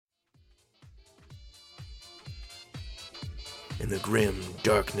the grim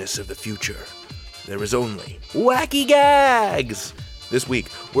darkness of the future, there is only wacky gags! This week,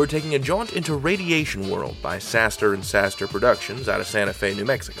 we're taking a jaunt into Radiation World by Saster and Saster Productions out of Santa Fe, New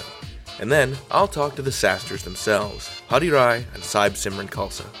Mexico. And then, I'll talk to the Sasters themselves, Hadi Rai and Sahib Simran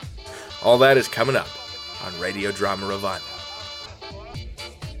Khalsa. All that is coming up on Radio Drama Revival.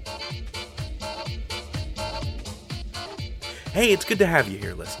 Hey, it's good to have you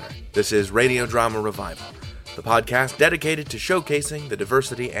here, listener. This is Radio Drama Revival, the podcast dedicated to showcasing the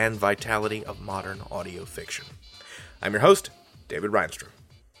diversity and vitality of modern audio fiction. I'm your host, David Reinstrom.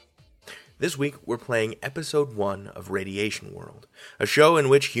 This week, we're playing Episode 1 of Radiation World, a show in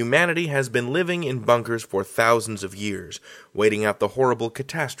which humanity has been living in bunkers for thousands of years, waiting out the horrible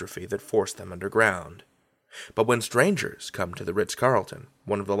catastrophe that forced them underground. But when strangers come to the Ritz-Carlton,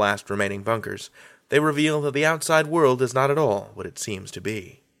 one of the last remaining bunkers, they reveal that the outside world is not at all what it seems to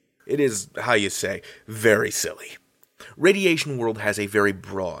be. It is, how you say, very silly. Radiation World has a very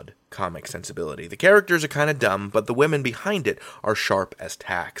broad comic sensibility. The characters are kind of dumb, but the women behind it are sharp as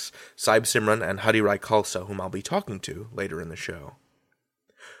tacks. Sahib Simran and Hadi Rai Khalsa, whom I'll be talking to later in the show.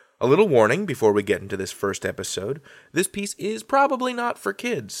 A little warning before we get into this first episode. This piece is probably not for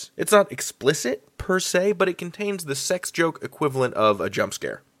kids. It's not explicit, per se, but it contains the sex joke equivalent of a jump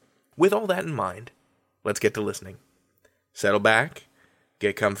scare. With all that in mind, let's get to listening. Settle back,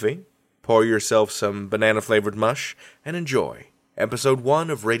 get comfy, pour yourself some banana-flavored mush, and enjoy Episode 1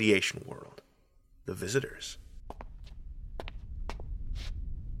 of Radiation World, The Visitors.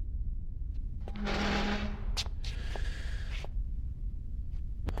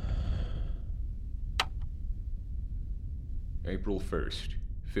 April 1st,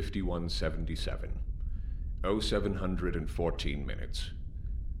 5177. 0714 minutes.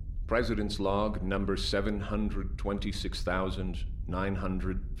 President's log number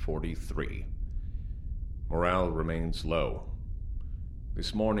 726,943. Morale remains low.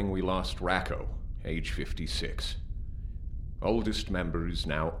 This morning we lost Racco, age 56. Oldest member is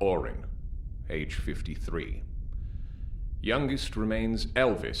now Orin, age 53. Youngest remains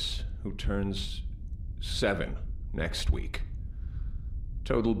Elvis, who turns 7 next week.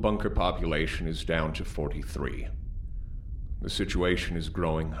 Total bunker population is down to 43. The situation is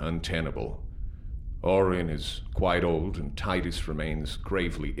growing untenable. Orin is quite old and Titus remains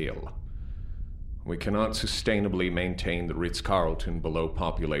gravely ill. We cannot sustainably maintain the Ritz-Carlton below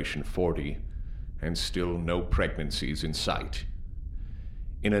population 40, and still no pregnancies in sight.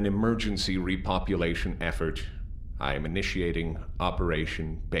 In an emergency repopulation effort, I am initiating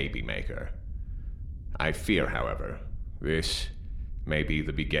Operation Babymaker. I fear, however, this may be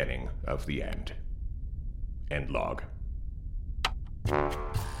the beginning of the end. End log. Radiation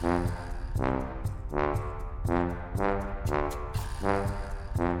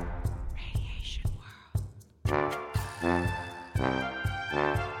World.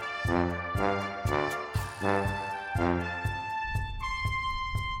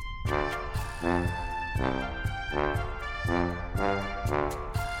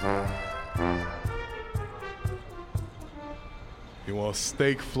 You want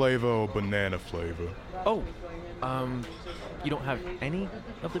steak flavor or banana flavor? Oh, you don't have any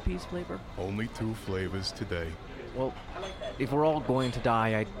of the peas flavor? Only 2 flavors today. Well, if we're all going to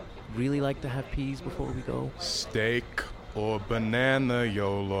die, I'd really like to have peas before we go. Steak or banana,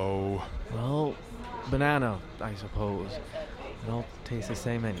 YOLO? Well, banana, I suppose. It all tastes the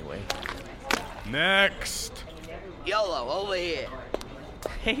same anyway. Next! YOLO, over here.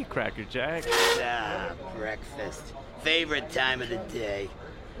 Hey, Cracker Jack. Ah, breakfast. Favorite time of the day.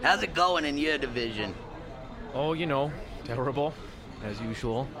 How's it going in your division? Oh, you know, terrible, as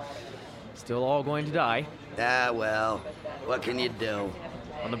usual. Still all going to die. Ah, well, what can you do?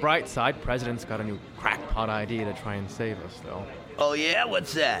 On the bright side, President's got a new crackpot idea to try and save us, though. Oh, yeah?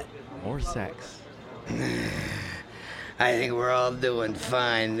 What's that? More sex. I think we're all doing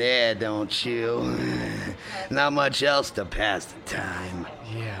fine there, don't you? Not much else to pass the time.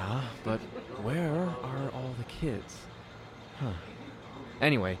 Yeah, but where are all the kids? Huh.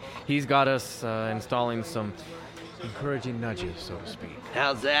 Anyway, he's got us installing some encouraging nudges, so to speak.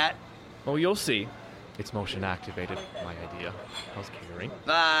 How's that? Oh, you'll see. It's motion activated, my idea. How's catering?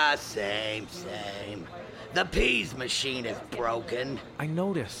 Ah, same. The peas machine is broken. I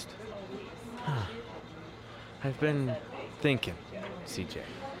noticed. Huh. I've been thinking, CJ.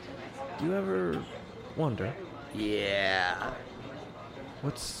 Do you ever wonder? Yeah.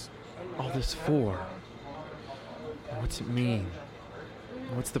 What's all this for? What's it mean?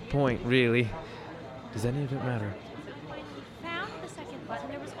 What's the point, really? Does any of it matter? Found the second button.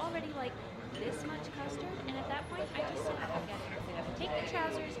 There was already like this much custard, and at that point, I just said, forget it. Take the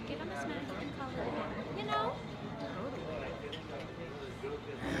trousers, give them a smack, and call it a day. You know,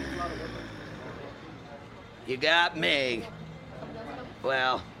 You got me.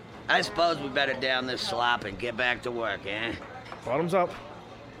 Well, I suppose we better down this slop and get back to work, eh? Bottoms up.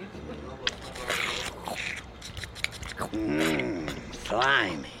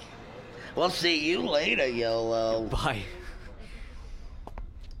 Slimy. We'll see you later, YOLO. Bye.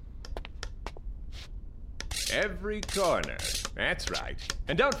 Every corner. That's right.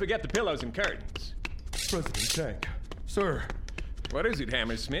 And don't forget the pillows and curtains. President Tank. Sir, What is it,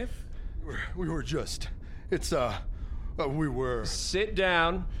 Hammersmith? we were just... we were... Sit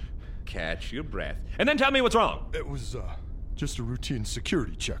down, catch your breath, and then tell me what's wrong. It was, just a routine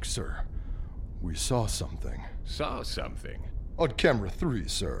security check, sir. We saw something. Saw something. On camera 3,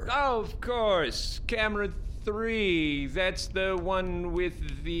 sir. Oh, of course. Camera 3. That's the one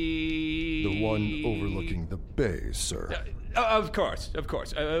with the... The one overlooking the bay, sir. Of course.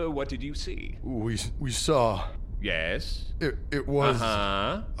 What did you see? We saw... Yes? It was...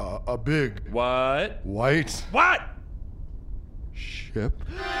 a big... What? White... What? ship?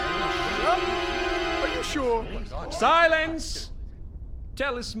 Are you sure? Silence!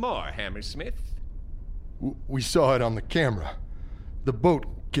 Tell us more, Hammersmith. We saw it on the camera. The boat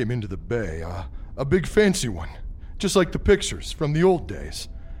came into the bay, a big fancy one, just like the pictures from the old days.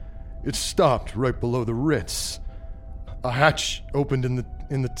 It stopped right below the Ritz. A hatch opened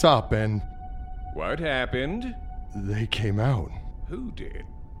in the top, and What happened? they came out. Who did?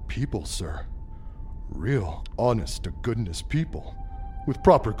 People, sir. Real, honest-to-goodness people. With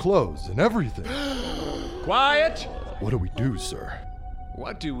proper clothes and everything. Quiet! What do we do, sir?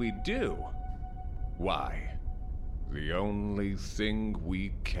 What do we do? Why? The only thing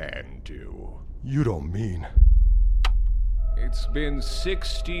we can do. You don't mean... It's been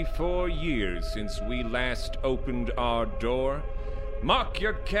 64 years since we last opened our door. Mark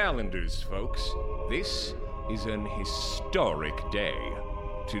your calendars, folks. This is an historic day.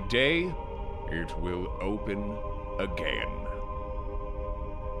 Today, it will open again.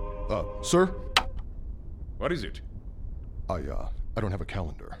 Sir? What is it? I don't have a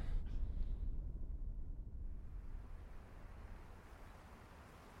calendar.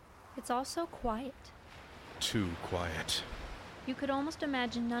 It's all so quiet. Too quiet. You could almost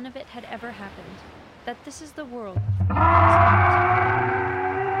imagine none of it had ever happened. That this is the world.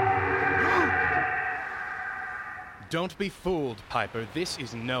 Don't be fooled, Piper. This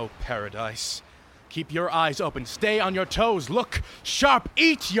is no paradise. Keep your eyes open. Stay on your toes. Look sharp.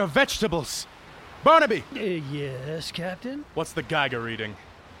 Eat your vegetables. Barnaby! Yes, Captain? What's the Geiger reading?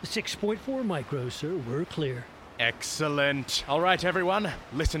 6.4 micros, sir. We're clear. Excellent. All right, everyone.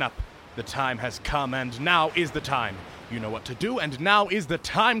 Listen up. The time has come, and now is the time. You know what to do, and now is the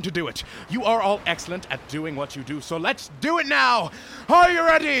time to do it. You are all excellent at doing what you do, so let's do it now! Are you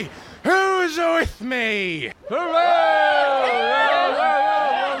ready? Who's with me? What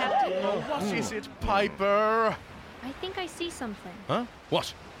is it, Piper? I think I see something. Huh?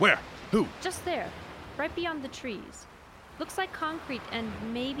 What? Where? Who? Just there, right beyond the trees. Looks like concrete and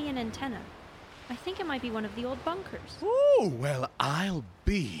maybe an antenna. I think it might be one of the old bunkers. Ooh, well, I'll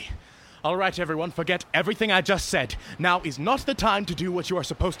be. All right, everyone, forget everything I just said. Now is not the time to do what you are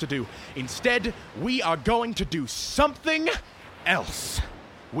supposed to do. Instead, we are going to do something else.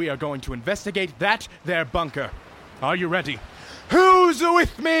 We are going to investigate that there bunker. Are you ready? Who's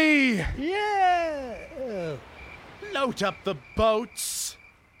with me? Yeah! Load up the boats.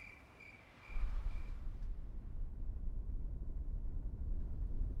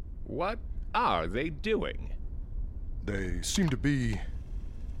 What are they doing? They seem to be...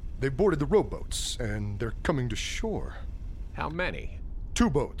 They boarded the rowboats, and they're coming to shore. How many? 2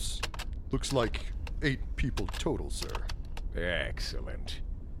 boats. Looks like 8 people total, sir. Excellent.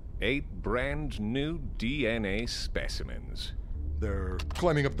 8 brand new DNA specimens. They're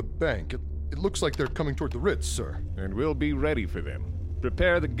climbing up the bank. It looks like they're coming toward the Ritz, sir. And we'll be ready for them.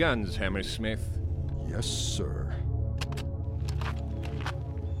 Prepare the guns, Hammersmith. Yes, sir.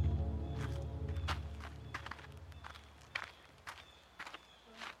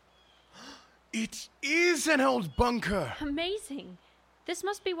 It is an old bunker. Amazing. This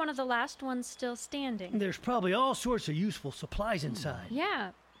must be one of the last ones still standing. There's probably all sorts of useful supplies inside.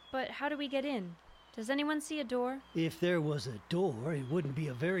 Yeah, but how do we get in? Does anyone see a door? If there was a door, it wouldn't be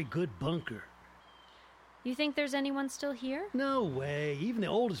a very good bunker. You think there's anyone still here? No way. Even the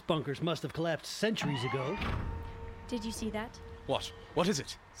oldest bunkers must have collapsed centuries ago. Did you see that? What? What is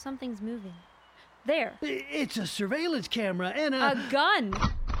it? Something's moving. There. It's a surveillance camera and a... A gun!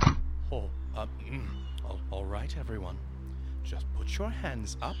 Oh, all right, everyone. Just put your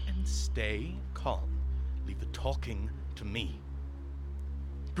hands up and stay calm. Leave the talking to me.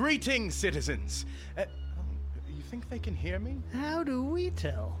 Greetings, citizens. you think they can hear me? How do we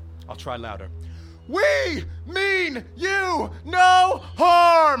tell? I'll try louder. We mean you no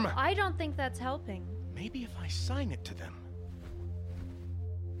harm! I don't think that's helping. Maybe if I sign it to them.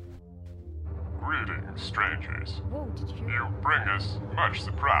 Greetings, strangers. Whoa, did you hear You bring us much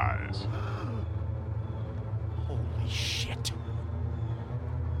surprise. Holy shit.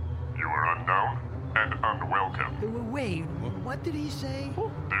 You are unknown and unwelcome. Wait, what did he say?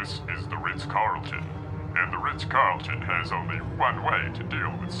 This is the Ritz-Carlton, and the Ritz-Carlton has only one way to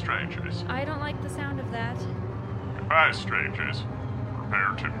deal with strangers. I don't like the sound of that. Goodbye, strangers.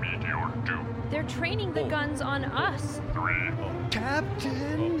 Prepare to meet your doom. They're training the guns on us. 3,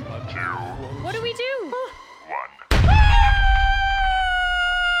 Captain? 2, What do we do? 1.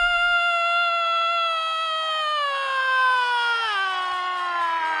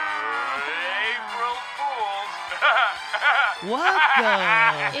 April Fools! What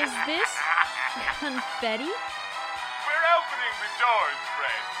the? Is this confetti? We're opening the doors,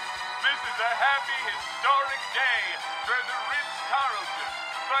 friends. This is a happy, historic day for the Ritz-Carlton,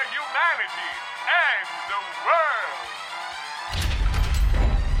 for humanity and the world.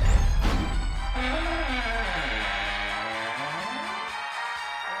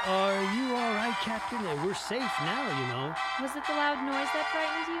 Are you all right, Captain? We're safe now, you know. Was it the loud noise that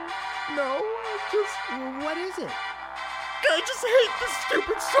frightened you? No, Well, what is it? I just hate this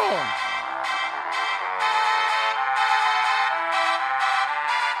stupid song.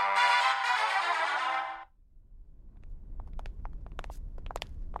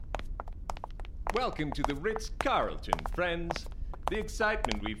 Welcome to the Ritz-Carlton, friends. The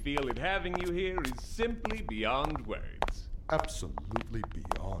excitement we feel at having you here is simply beyond words. Absolutely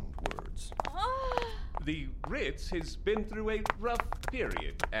beyond words. The Ritz has been through a rough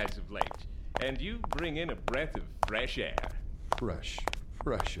period as of late, and you bring in a breath of fresh air. Fresh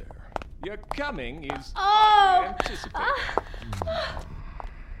air. Your coming is Oh! anticipated.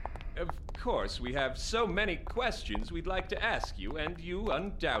 Of course, we have so many questions we'd like to ask you, and you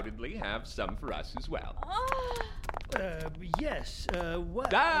undoubtedly have some for us as well. Yes,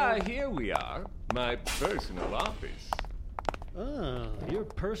 what? Here we are, my personal office. Oh, your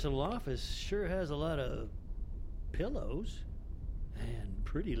personal office sure has a lot of pillows and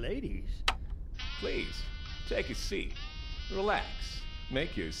pretty ladies. Please, take a seat. Relax.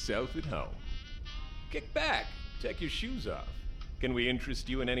 Make yourself at home. Kick back. Take your shoes off. Can we interest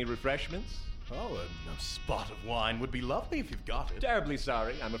you in any refreshments? Oh, a spot of wine would be lovely if you've got it. Terribly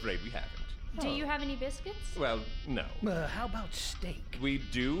sorry, I'm afraid we haven't. Do you have any biscuits? Well, no. How about steak? We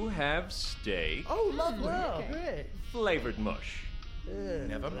do have steak. Oh, lovely. Well, great. Flavored mush.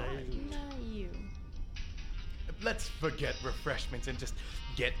 Never mind. Not you. Let's forget refreshments and just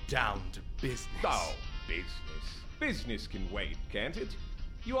get down to business. Oh, business. Business can wait, can't it?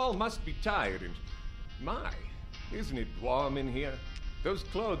 You all must be tired and... My, isn't it warm in here? Those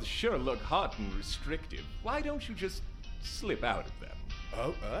clothes sure look hot and restrictive. Why don't you just slip out of them?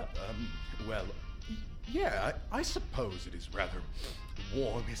 Oh, well, yeah, I suppose it is rather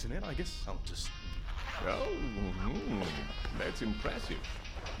warm, isn't it? I guess I'll just... Oh, that's impressive.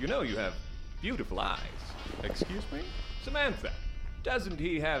 You know you have beautiful eyes. Excuse me? Samantha, doesn't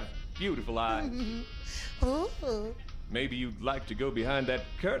he have beautiful eyes? Maybe you'd like to go behind that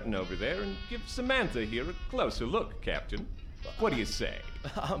curtain over there and give Samantha here a closer look, Captain. What do you say?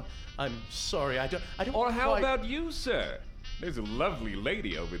 I'm sorry, I don't Or how quite- about you, sir? There's a lovely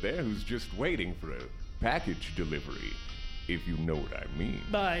lady over there who's just waiting for a package delivery, if you know what I mean.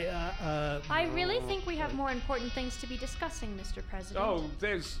 I really think we have more important things to be discussing, Mr. President. Oh,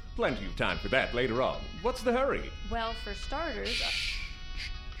 there's plenty of time for that later on. What's the hurry? Well, for starters...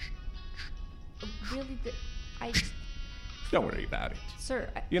 Really, I... Don't worry about it. Sir,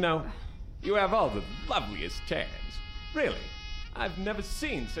 You know, you have all the loveliest tans. Really, I've never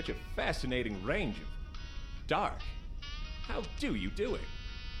seen such a fascinating range of dark. How do you do it?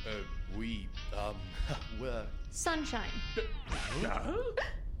 we're... Sunshine.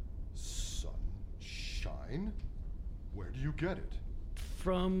 Sunshine? Where do you get it?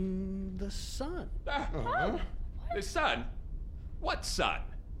 From the sun. The sun? What sun?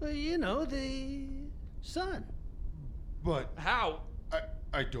 Well, you know, the sun. But How?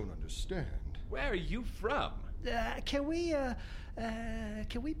 I don't understand. Where are you from? Can we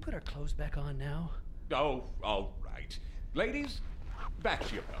put our clothes back on now? Oh, all right. Ladies, back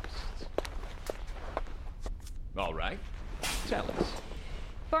to your posts. All right. Tell us.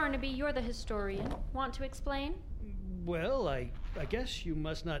 Barnaby, you're the historian. Want to explain? Well, I guess you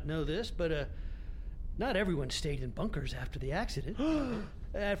must not know this, but not everyone stayed in bunkers after the accident.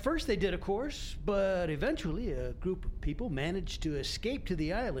 At first they did, of course, but eventually a group of people managed to escape to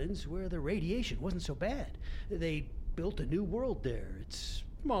the islands where the radiation wasn't so bad. They built a new world there. It's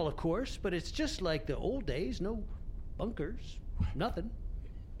small, of course, but it's just like the old days. No bunkers, nothing.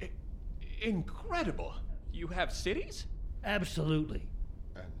 Incredible. You have cities? Absolutely.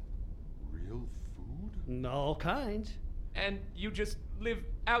 And real food? All kinds. And you just live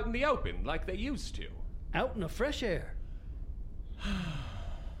out in the open like they used to? Out in the fresh air.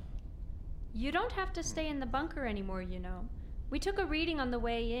 You don't have to stay in the bunker anymore, you know. We took a reading on the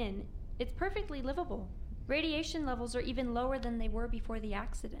way in. It's perfectly livable. Radiation levels are even lower than they were before the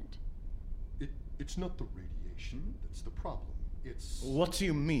accident. It's not the radiation that's the problem. It's... What do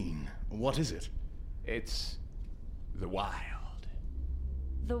you mean? What is it? It's the wild.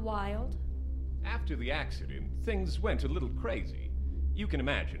 The wild? After the accident, things went a little crazy. You can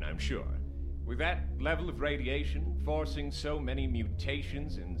imagine, I'm sure. With that level of radiation forcing so many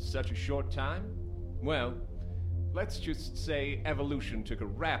mutations in such a short time, well, let's just say evolution took a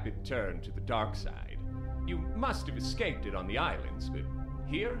rapid turn to the dark side. You must have escaped it on the islands, but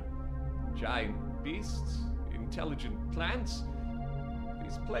here? Giant beasts, intelligent plants.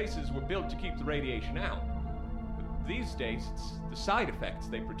 These places were built to keep the radiation out. But these days, it's the side effects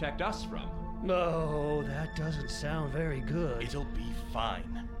they protect us from. No, that doesn't sound very good. It'll be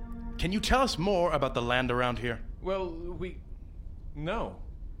fine. Can you tell us more about the land around here? Well, No,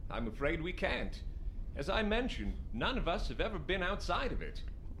 I'm afraid we can't. As I mentioned, none of us have ever been outside of it.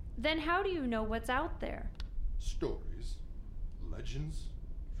 Then how do you know what's out there? Stories, legends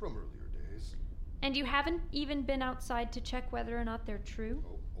from earlier days. And you haven't even been outside to check whether or not they're true?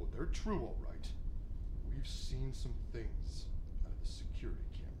 Oh, they're true, all right. We've seen some things out of the security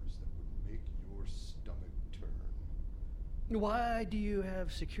cameras that would make your stomach turn. Why do you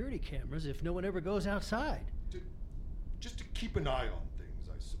have security cameras if no one ever goes outside? Just to keep an eye on things,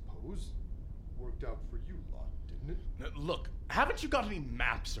 I suppose. Worked out for you lot, didn't it? Look, haven't you got any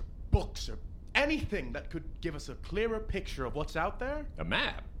maps or books or anything that could give us a clearer picture of what's out there? A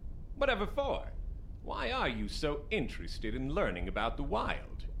map? Whatever for? Why are you so interested in learning about the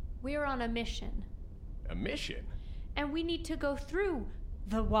wild? We're on a mission. A mission? And we need to go through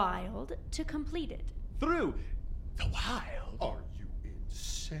the wild to complete it. Through the wild? Are you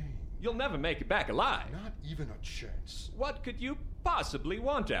insane? You'll never make it back alive. Not even a chance. What could you possibly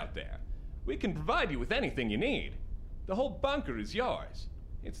want out there? We can provide you with anything you need. The whole bunker is yours.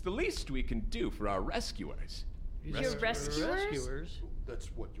 It's the least we can do for our rescuers. Your rescuers? That's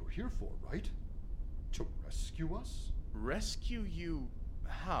what you're here for, right? To rescue us? Rescue you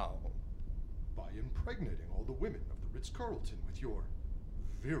how? By impregnating all the women of the Ritz-Carlton with your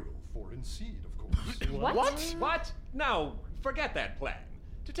virile foreign seed, of course. What? No, forget that plan.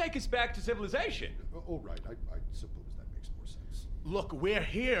 To take us back to civilization. Oh, right. I suppose that makes more sense. Look, we're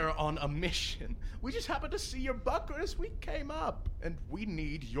here on a mission. We just happened to see your bunker as we came up, and we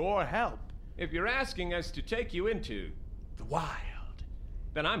need your help. If you're asking us to take you into the wild,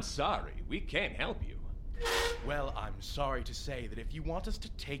 then I'm sorry, we can't help you. Well, I'm sorry to say that if you want us to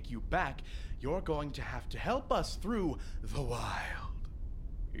take you back, you're going to have to help us through the wild.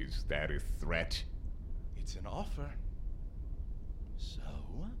 Is that a threat? It's an offer. So,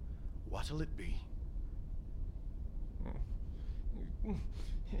 what'll it be?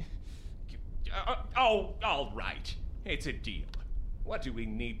 Oh, all right. It's a deal. What do we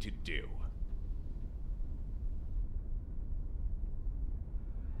need to do?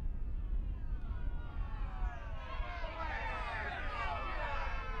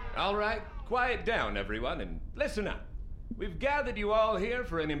 All right, quiet down, everyone, and listen up. We've gathered you all here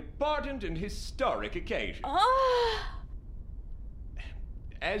for an important and historic occasion.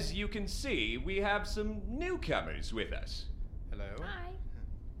 As you can see, we have some newcomers with us. Hello? Hi.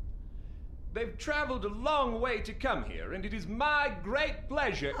 They've traveled a long way to come here, and it is my great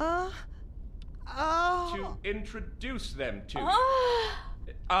pleasure to introduce them to you.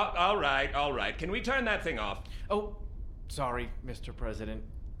 All right. Can we turn that thing off? Oh, sorry, Mr. President.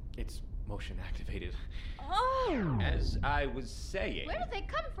 It's motion activated. As I was saying... Where did they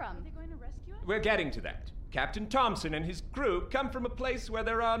come from? Are they going to rescue us? We're getting to that. Captain Thompson and his crew come from a place where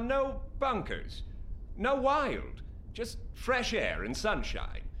there are no bunkers, no wild, just fresh air and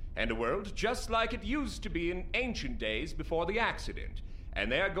sunshine, and a world just like it used to be in ancient days before the accident.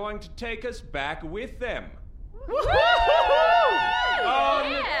 And they are going to take us back with them.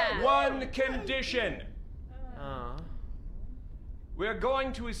 On one condition. We're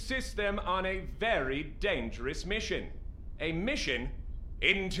going to assist them on a very dangerous mission. A mission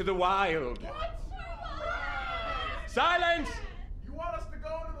into the wild. Silence! You want us to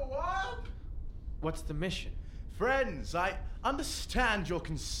go into the wild? What's the mission? Friends, I understand your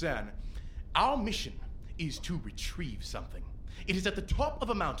concern. Our mission is to retrieve something. It is at the top of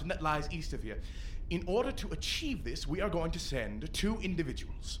a mountain that lies east of here. In order to achieve this, we are going to send 2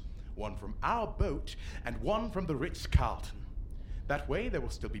 individuals. One from our boat and one from the Ritz-Carlton. That way, there will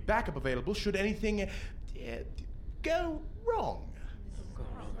still be backup available should anything go wrong.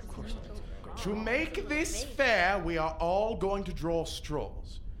 To make this fair, we are all going to draw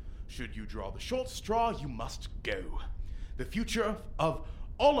straws. Should you draw the short straw, you must go. The future of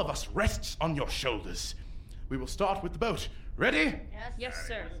all of us rests on your shoulders. We will start with the boat. Ready? Yes,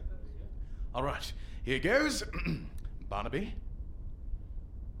 sir. All right, here goes. Barnaby.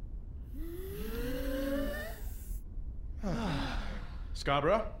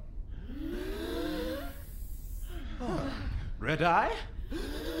 Scarborough. Red Eye.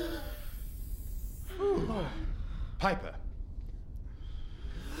 Piper.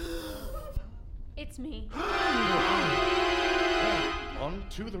 It's me. On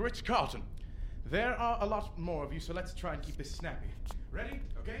to the Ritz-Carlton. There are a lot more of you, so let's try and keep this snappy. Ready?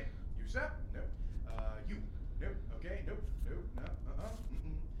 Okay. You, sir? No. You. No. Okay. Nope. No. No.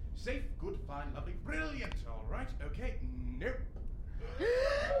 Mm-mm. Safe. Good. Fine. Lovely. Brilliant. All right. Okay. Nope.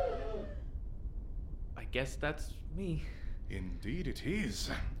 I guess that's me. Indeed it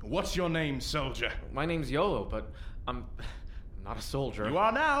is. What's your name, soldier? My name's YOLO, but I'm not a soldier. You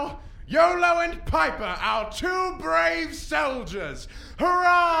are now YOLO and Piper, our 2 brave soldiers.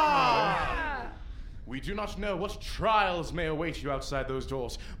 Hurrah! We do not know what trials may await you outside those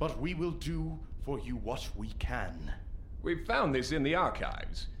doors, but we will do for you what we can. We've found this in the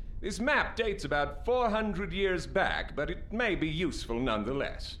archives. This map dates about 400 years back, but it may be useful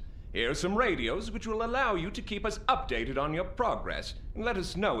nonetheless. Here are some radios which will allow you to keep us updated on your progress and let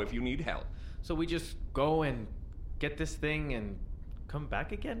us know if you need help. So we just go and get this thing and come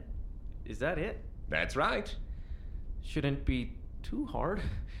back again? Is that it? That's right. Shouldn't be too hard.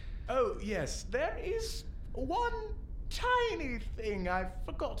 Oh, yes, there is one tiny thing I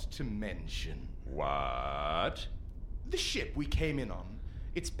forgot to mention. What? The ship we came in on,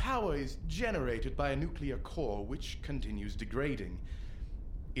 its power is generated by a nuclear core which continues degrading.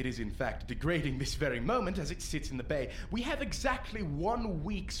 It is in fact degrading this very moment as it sits in the bay. We have exactly 1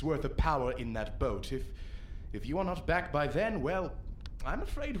 week's worth of power in that boat. If you are not back by then, well, I'm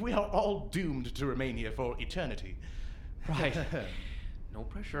afraid we are all doomed to remain here for eternity. Right. No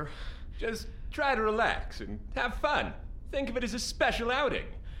pressure. Just try to relax and have fun. Think of it as a special outing.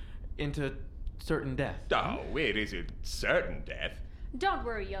 Into certain death. Oh, it isn't certain death. Don't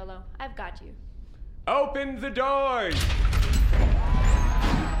worry, YOLO. I've got you. Open the doors!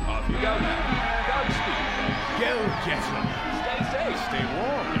 Off you go now. Godspeed. Go get 'em. Stay safe. Stay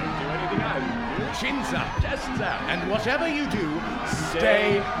warm. Don't do anything out. Chins up. Chests out. And whatever you do,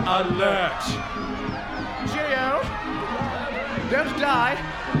 stay alert. Cheerio. Don't die.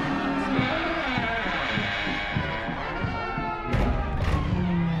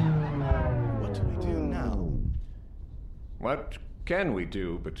 What do we do now? What can we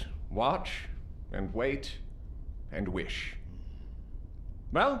do but watch and wait and wish?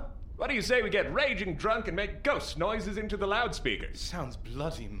 Well, what do you say we get raging drunk and make ghost noises into the loudspeakers? Sounds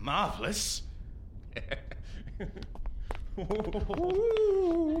bloody marvelous.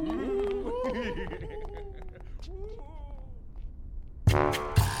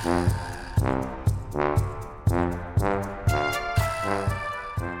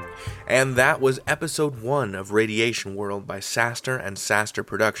 And that was episode 1 of Radiation World by Saster and Saster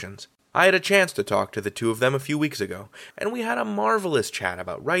Productions. I had a chance to talk to the 2 of them a few weeks ago, and we had a marvelous chat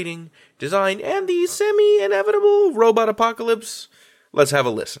about writing, design, and the semi-inevitable robot apocalypse. Let's have a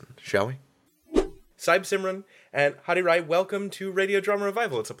listen, shall we? Sahib, Simran, and Hadi Rai, welcome to Radio Drama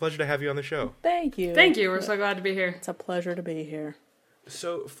Revival. It's a pleasure to have you on the show. Thank you. Thank you. We're so glad to be here. It's a pleasure to be here.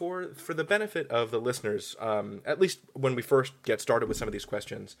 So for the benefit of the listeners, at least when we first get started with some of these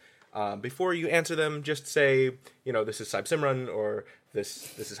questions, before you answer them, just say, this is Sahib Simran, or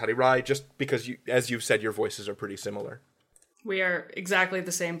this is Hadi Rai, just because, as you've said, your voices are pretty similar. We are exactly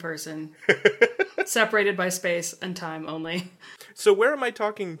the same person, separated by space and time only. So where am I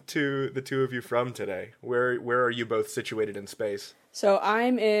talking to the 2 of you from today? Where are you both situated in space? So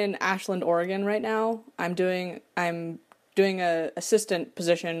I'm in Ashland, Oregon right now. I'm doing a assistant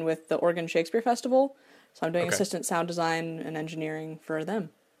position with the Oregon Shakespeare Festival. So I'm doing assistant sound design and engineering for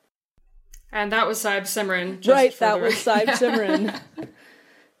them. And that was Sahib Simran. Right, that was Sahib Simran.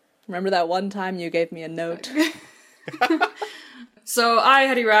 Remember that one time you gave me a note? So I,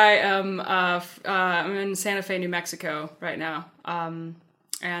 Hadi Rai, I'm in Santa Fe, New Mexico right now.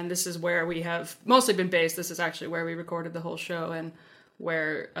 And this is where we have mostly been based. This is actually where we recorded the whole show, and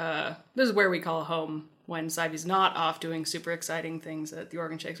this is where we call home when Sahib's not off doing super exciting things at the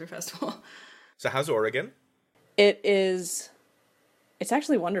Oregon Shakespeare Festival. So how's Oregon? It's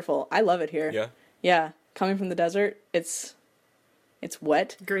actually wonderful. I love it here. Yeah. Yeah. Coming from the desert, it's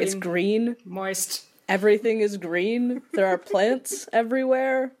wet. Green. It's green. Moist. Everything is green. There are plants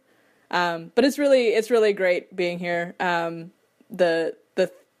everywhere. But it's really great being here. The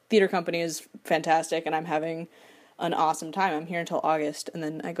theater company is fantastic, and I'm having an awesome time. I'm here until August, and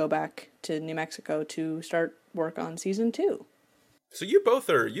then I go back to New Mexico to start work on season 2. So you both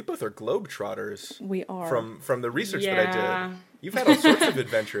are globetrotters. We are. From the research that I did. You've had all sorts of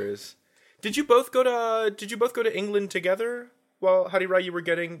adventures. Did you both go to England together? Well, how do you write? You were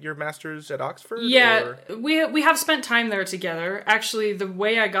getting your master's at Oxford? Yeah, or? we have spent time there together. Actually, the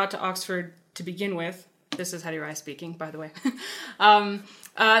way I got to Oxford to begin with, this is Hattie Rye speaking, by the way.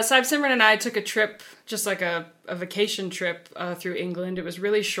 Sahib, Simran, and I took a trip, just like a vacation trip through England. It was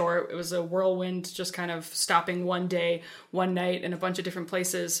really short. It was a whirlwind, just kind of stopping one day, one night in a bunch of different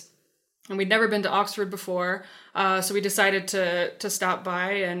places. And we'd never been to Oxford before, so we decided to stop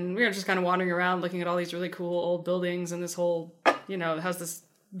by, and we were just kind of wandering around looking at all these really cool old buildings and this whole, it has this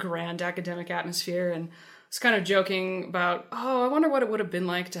grand academic atmosphere, and I was kind of joking about, I wonder what it would have been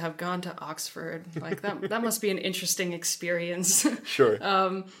like to have gone to Oxford. Like, that must be an interesting experience. Sure.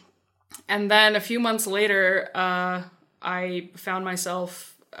 And then a few months later, I found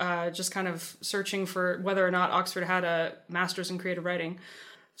myself just kind of searching for whether or not Oxford had a master's in creative writing.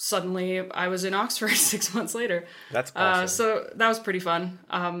 Suddenly, I was in Oxford 6 months later. That's awesome. So that was pretty fun.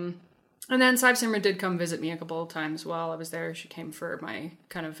 And then Sahib Simran did come visit me a couple of times while I was there. She came for my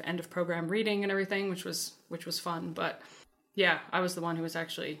kind of end of program reading and everything, which was fun. But yeah, I was the one who was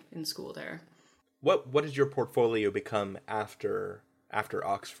actually in school there. What did your portfolio become after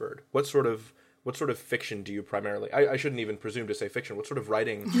Oxford? What sort of fiction do you primarily? I shouldn't even presume to say fiction. What sort of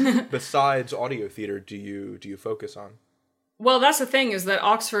writing besides audio theater do you focus on? Well, that's the thing, is that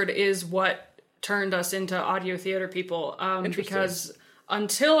Oxford is what turned us into audio theater people. Because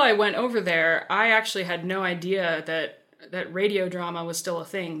until I went over there, I actually had no idea that radio drama was still a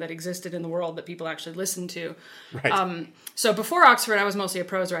thing that existed in the world that people actually listened to. Right. So before Oxford, I was mostly a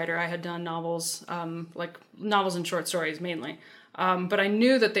prose writer. I had done novels, like novels and short stories mainly. But I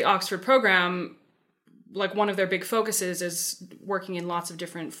knew that the Oxford program, like one of their big focuses is working in lots of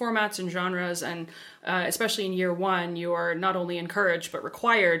different formats and genres, and especially in year one, you are not only encouraged but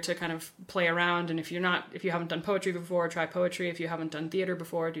required to kind of play around. And if you haven't done poetry before, try poetry. If you haven't done theater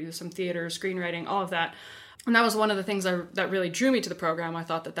before, do some theater, screenwriting, all of that. And that was one of the things that really drew me to the program. I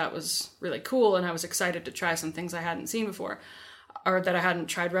thought that was really cool, and I was excited to try some things I hadn't seen before, or that I hadn't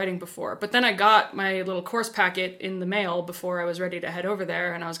tried writing before. But then I got my little course packet in the mail before I was ready to head over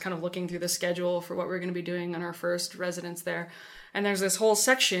there, and I was kind of looking through the schedule for what we were going to be doing on our first residence there. And there's this whole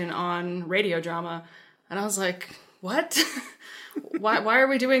section on radio drama, and I was like, what? Why are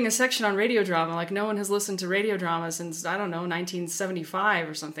we doing a section on radio drama? Like, no one has listened to radio drama since, I don't know, 1975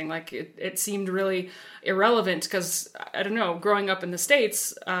 or something. Like, it seemed really irrelevant because, I don't know, growing up in the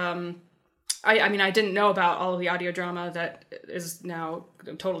States, I mean, I didn't know about all of the audio drama that is now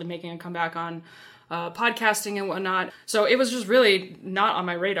totally making a comeback on podcasting and whatnot. So it was just really not on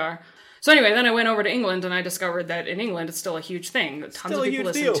my radar. So anyway, then I went over to England, and I discovered that in England it's still a huge thing. Tons of people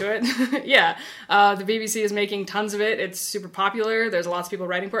listen to it. Yeah. The BBC is making tons of it. It's super popular. There's lots of people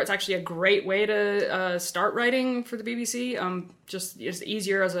writing for it. It's actually a great way to start writing for the BBC. Just it's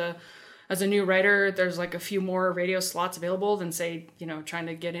easier as a new writer. There's like a few more radio slots available than, say, trying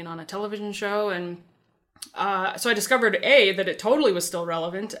to get in on a television show. And so I discovered, A, that it totally was still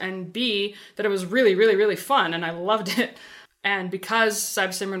relevant, and B, that it was really, really, really fun, and I loved it. And because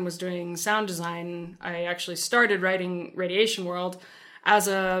Sahib Simran was doing sound design, I actually started writing Radiation World as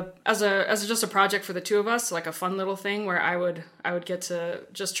just a project for the two of us, like a fun little thing where I would get to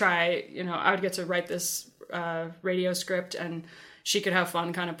just try, I would get to write this radio script, and she could have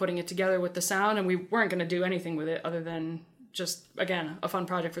fun kind of putting it together with the sound, and we weren't going to do anything with it other than just, again, a fun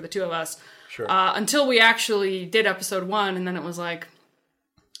project for the two of us. Sure. Until we actually did episode 1, and then it was like,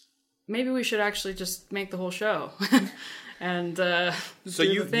 maybe we should actually just make the whole show. And so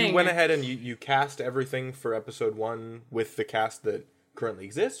you went ahead and you cast everything for episode 1 with the cast that currently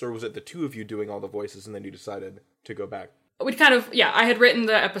exists, or was it the two of you doing all the voices and then you decided to go back? We'd kind of, I had written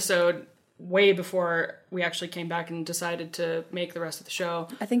the episode way before we actually came back and decided to make the rest of the show.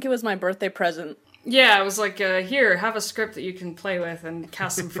 I think it was my birthday present. Yeah, I was like, here, have a script that you can play with and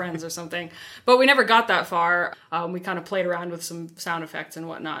cast some friends or something. But we never got that far. We kind of played around with some sound effects and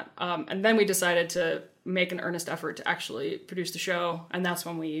whatnot. And then we decided to make an earnest effort to actually produce the show. And that's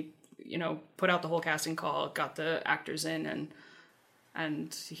when we, put out the whole casting call, got the actors in, and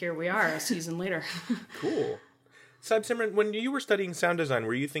And here we are, a season later. Cool. Sahib, Simran, when you were studying sound design,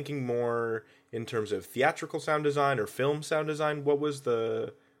 were you thinking more in terms of theatrical sound design or film sound design? What was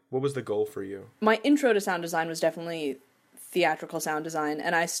the goal for you? My intro to sound design was definitely theatrical sound design,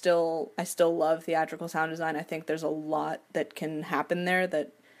 and I still love theatrical sound design. I think there's a lot that can happen there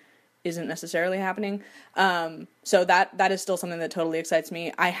that isn't necessarily happening. So that is still something that totally excites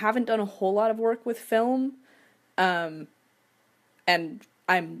me. I haven't done a whole lot of work with film, and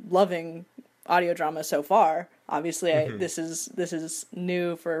I'm loving audio drama so far. Obviously, this is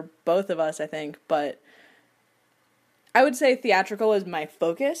new for both of us, I think, but I would say theatrical is my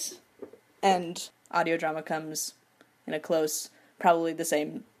focus, and audio drama comes in a close, probably the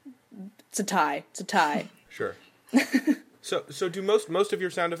same. It's a tie. Sure. So do most of your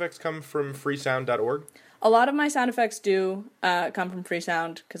sound effects come from freesound.org? A lot of my sound effects do come from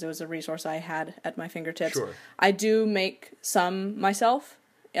Freesound, because it was a resource I had at my fingertips. Sure. I do make some myself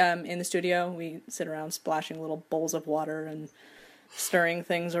in the studio. We sit around splashing little bowls of water and stirring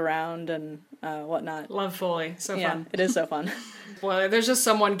things around and whatnot. Love Foley. So fun. It is so fun. Well, there's just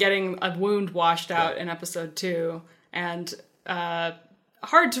someone getting a wound washed out in episode 2, and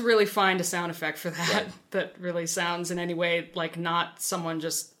hard to really find a sound effect for that that really sounds in any way like not someone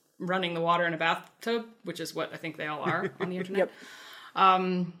just running the water in a bathtub, which is what I think they all are on the internet.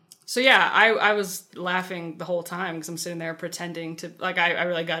 Yep. So yeah, I was laughing the whole time because I'm sitting there pretending to, like, I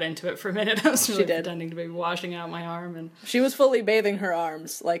really got into it for a minute. I was really pretending to be washing out my arm, and she was fully bathing her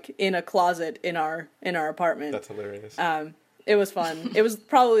arms, like, in a closet in our apartment. That's hilarious. It was fun. It was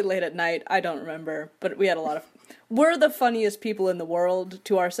probably late at night. I don't remember, but we had a lot of. We're the funniest people in the world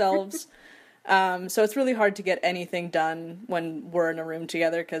to ourselves. So it's really hard to get anything done when we're in a room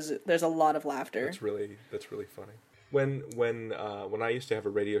together because there's a lot of laughter. That's really funny. When I used to have a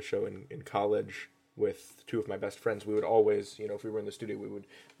radio show in college with two of my best friends, we would always, if we were in the studio, we would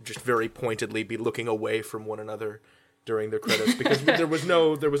just very pointedly be looking away from one another during the credits because there was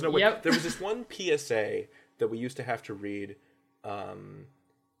no way. Yep. There was this one PSA that we used to have to read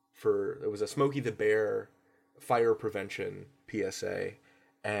it was a Smokey the Bear fire prevention PSA,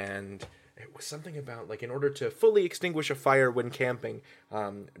 and it was something about, like, in order to fully extinguish a fire when camping,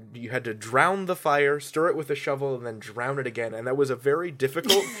 you had to drown the fire, stir it with a shovel, and then drown it again. And that was a very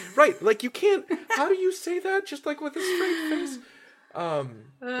difficult... Right, like, you can't... How do you say that? Just, like, with a straight face?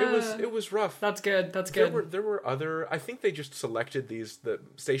 It was rough. That's good. There were other... I think they just selected these... The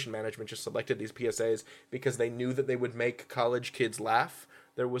station management just selected these PSAs because they knew that they would make college kids laugh.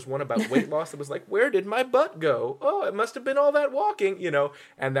 There was one about weight loss that was like, where did my butt go? Oh, it must have been all that walking,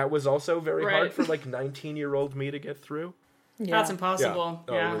 and that was also very hard for, like, 19-year-old me to get through. Yeah. That's impossible.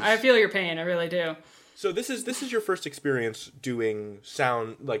 Yeah. I feel your pain. I really do. So this is your first experience doing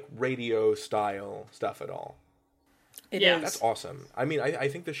sound, like, radio style stuff at all. It is. That's awesome. I mean, I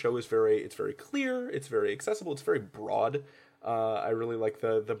think the show is very clear, it's very accessible, it's very broad. I really like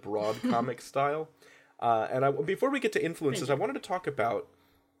the broad comic style. Before we get to influences, I wanted to talk about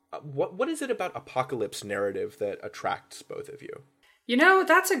what is it about apocalypse narrative that attracts both of you?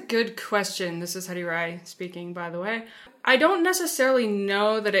 That's a good question. This is Hetty Rai speaking, by the way. I don't necessarily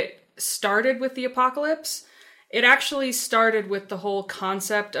know that it started with the apocalypse. It actually started with the whole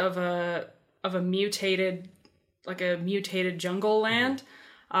concept of a mutated jungle land.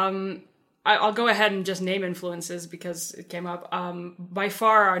 I'll go ahead and just name influences because it came up. By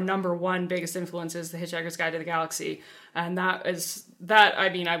far, our number one biggest influence is The Hitchhiker's Guide to the Galaxy. And I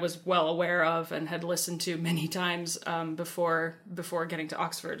was well aware of and had listened to many times before getting to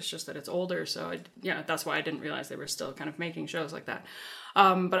Oxford. It's just that it's older, so that's why I didn't realize they were still kind of making shows like that.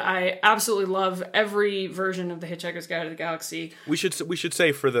 But I absolutely love every version of The Hitchhiker's Guide to the Galaxy. We should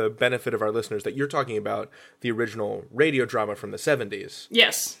say, for the benefit of our listeners, that you're talking about the original radio drama from the 70s.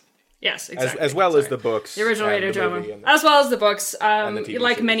 Yes, exactly. As well as the books. The original radio drama. As well as the books.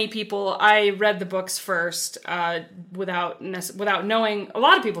 Like many people, I read the books first without knowing. A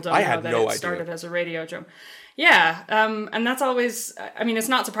lot of people don't know that it started as a radio drama. Yeah, and that's always... I mean, it's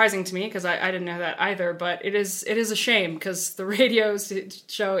not surprising to me because I didn't know that either, but it is a shame because the radio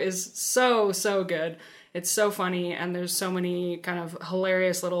show is so good. It's so funny, and there's so many kind of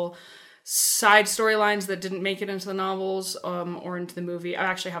hilarious little side storylines that didn't make it into the novels or into the movie. I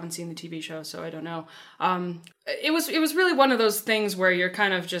actually haven't seen the TV show, so I don't know. It was really one of those things where you're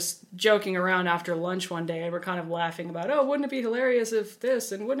kind of just joking around after lunch one day and we're kind of laughing about, oh, wouldn't it be hilarious if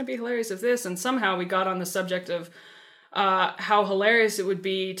this, and wouldn't it be hilarious if this, and somehow we got on the subject of how hilarious it would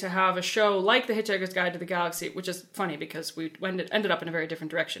be to have a show like The Hitchhiker's Guide to the Galaxy, which is funny because we ended up in a very different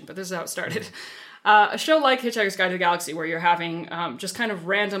direction, but this is how it started. A show like Hitchhiker's Guide to the Galaxy where you're having just kind of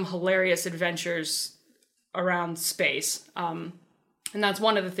random hilarious adventures around space. And that's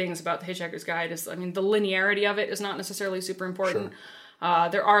one of the things about the Hitchhiker's Guide is, I mean, the linearity of it is not necessarily super important. Sure.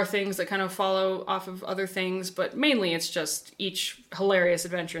 There are things that kind of follow off of other things, but mainly it's just each hilarious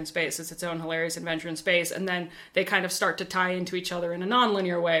adventure in space is its own hilarious adventure in space, and then they kind of start to tie into each other in a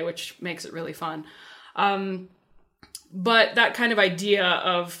non-linear way, which makes it really fun. But that kind of idea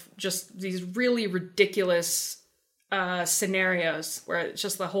of just these really ridiculous scenarios where it's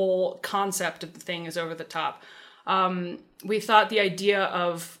just the whole concept of the thing is over the top. We thought the idea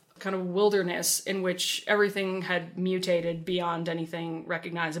of kind of wilderness in which everything had mutated beyond anything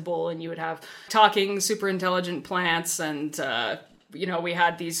recognizable, and you would have talking super intelligent plants, and we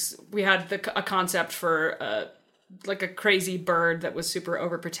had a concept for like a crazy bird that was super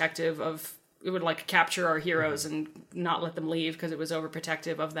overprotective of, it would like capture our heroes and not let them leave because it was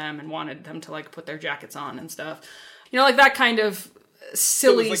overprotective of them and wanted them to like put their jackets on and stuff, like that kind of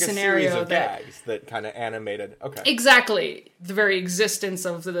silly so it was like scenario a series of that gags that kind of animated. Okay, exactly. The very existence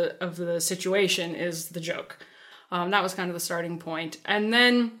of the situation is the joke. That was kind of the starting point, and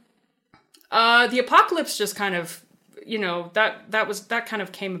then the apocalypse just kind of that kind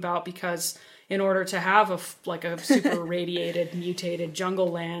of came about because in order to have a super radiated, mutated jungle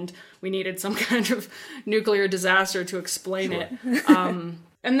land, we needed some kind of nuclear disaster to explain it.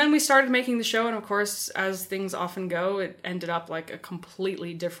 And then we started making the show, and of course, as things often go, it ended up like a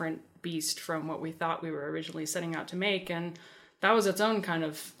completely different beast from what we thought we were originally setting out to make, and that was its own kind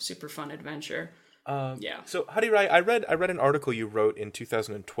of super fun adventure. Yeah. So, Hadi Rai, I read an article you wrote in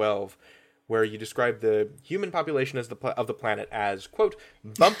 2012 where you described the human population of the planet as, quote,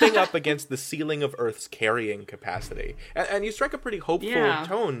 bumping up against the ceiling of Earth's carrying capacity. And you strike a pretty hopeful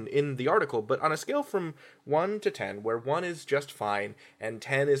tone in the article, but on a scale from 1 to 10, where 1 is just fine and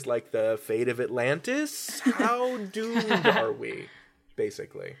 10 is like the fate of Atlantis, how doomed are we,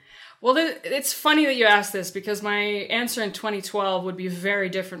 basically? Well, it's funny that you asked this, because my answer in 2012 would be very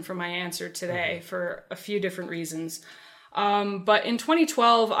different from my answer today for a few different reasons. But in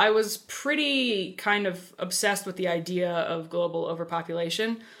 2012, I was pretty kind of obsessed with the idea of global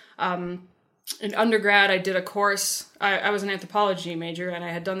overpopulation. In undergrad, I did a course. I was an anthropology major, and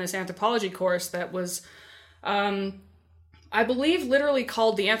I had done this anthropology course that was, I believe, literally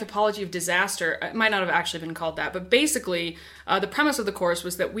called The Anthropology of Disaster. It might not have actually been called that, but basically, the premise of the course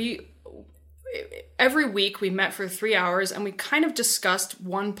was that every week we met for 3 hours and we kind of discussed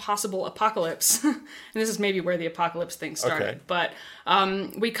one possible apocalypse. And this is maybe where the apocalypse thing started. Okay. But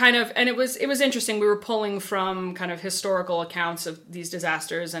we kind of, and it was interesting. We were pulling from kind of historical accounts of these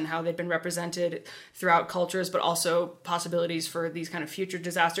disasters and how they'd been represented throughout cultures, but also possibilities for these kind of future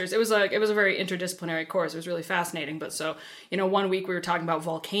disasters. It was a very interdisciplinary course. It was really fascinating. But so, 1 week we were talking about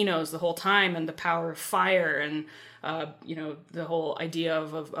volcanoes the whole time and the power of fire and the whole idea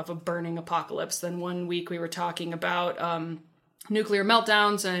of a burning apocalypse. Then 1 week we were talking about nuclear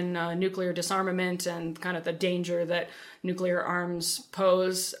meltdowns and nuclear disarmament and kind of the danger that nuclear arms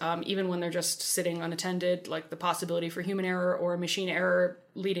pose, even when they're just sitting unattended, like the possibility for human error or machine error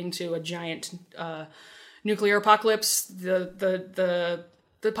leading to a giant nuclear apocalypse.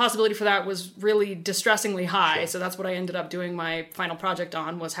 The possibility for that was really distressingly high. Sure. So that's what I ended up doing my final project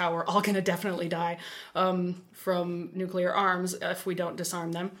on, was how we're all going to definitely die from nuclear arms if we don't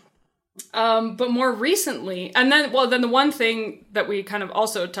disarm them. But more recently, and then the one thing that we kind of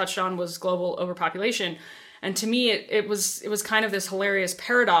also touched on was global overpopulation. And to me, it was kind of this hilarious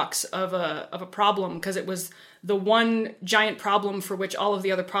paradox of a problem, because it was the one giant problem for which all of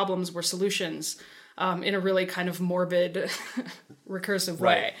the other problems were solutions. In a really kind of morbid, recursive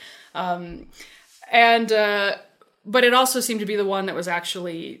way. But it also seemed to be the one that was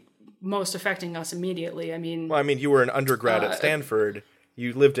actually most affecting us immediately. I mean, you were an undergrad at Stanford.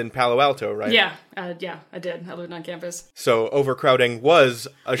 You lived in Palo Alto, right? Yeah, I did. I lived on campus. So overcrowding was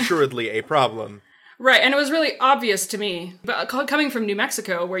assuredly a problem. Right, and it was really obvious to me. But coming from New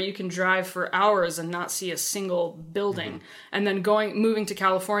Mexico, where you can drive for hours and not see a single building, and then moving to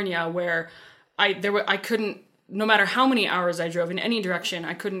California, where I couldn't, no matter how many hours I drove in any direction,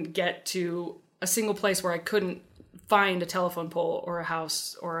 I couldn't get to a single place where I couldn't find a telephone pole or a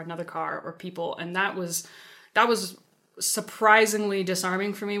house or another car or people. And that was surprisingly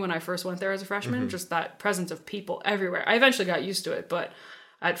disarming for me when I first went there as a freshman, just that presence of people everywhere. I eventually got used to it, but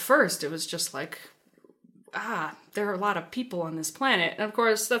at first it was just like, there are a lot of people on this planet. And of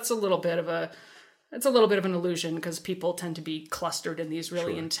course, that's a little bit of an illusion, because people tend to be clustered in these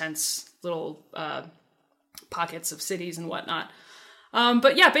really intense little pockets of cities and whatnot.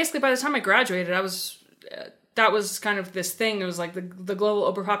 But yeah, basically by the time I graduated, that was kind of this thing. It was like the global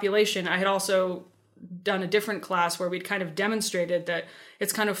overpopulation. I had also done a different class where we'd kind of demonstrated that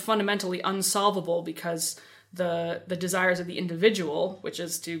it's kind of fundamentally unsolvable, because the desires of the individual, which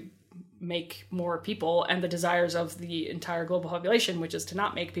is to make more people, and the desires of the entire global population, which is to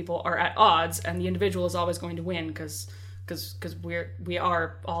not make people, are at odds, and the individual is always going to win because we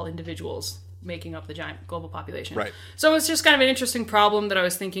are all individuals making up the giant global population. Right. So it's just kind of an interesting problem that I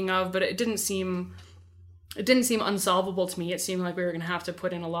was thinking of, but it didn't seem unsolvable to me. It seemed like we were going to have to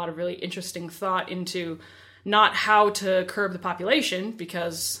put in a lot of really interesting thought into not how to curb the population,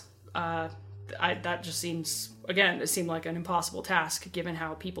 because that just seems, again, it seemed like an impossible task given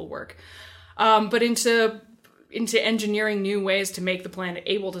how people work. But into engineering new ways to make the planet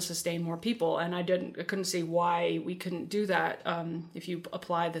able to sustain more people, and I couldn't see why we couldn't do that if you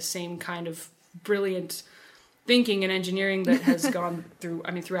apply the same kind of brilliant thinking and engineering that has gone through,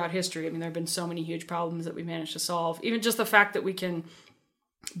 throughout history. There have been so many huge problems that we managed to solve. Even just the fact that we can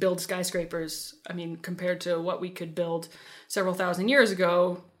build skyscrapers, compared to what we could build several thousand years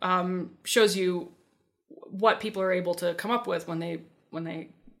ago, shows you what people are able to come up with when they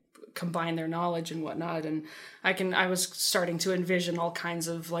combine their knowledge and whatnot. And I was starting to envision all kinds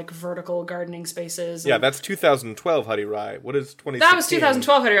of like vertical gardening spaces. Yeah, that's 2012 Huddy Rai. What is 2016? That was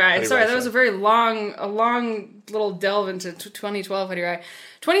 2012 Huddy Rai. Sorry, that was sorry. a very long little delve into 2012 Huddy Rai.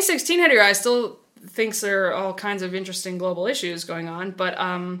 2016 Huddy Rai still thinks there are all kinds of interesting global issues going on, but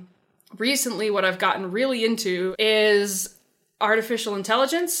recently what I've gotten really into is artificial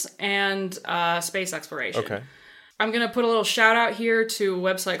intelligence and space exploration. Okay. I'm going to put a little shout out here to a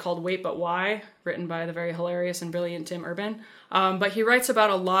website called Wait But Why, written by the very hilarious and brilliant Tim Urban. But he writes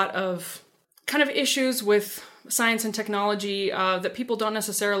about a lot of kind of issues with science and technology that people don't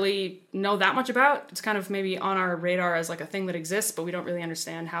necessarily know that much about. It's kind of maybe on our radar as like a thing that exists, but we don't really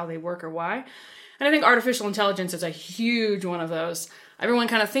understand how they work or why. And I think artificial intelligence is a huge one of those. Everyone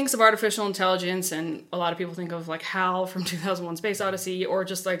kind of thinks of artificial intelligence, and a lot of people think of like HAL from 2001 Space Odyssey, or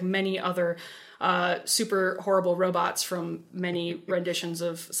just like many other super horrible robots from many renditions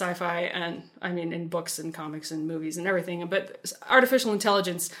of sci-fi, and in books and comics and movies and everything. But artificial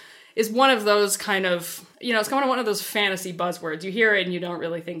intelligence is one of those kind of, it's kind of one of those fantasy buzzwords. You hear it and you don't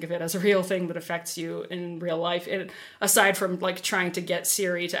really think of it as a real thing that affects you in real life, aside from like trying to get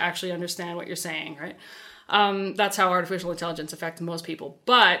Siri to actually understand what you're saying, right? That's how artificial intelligence affects most people.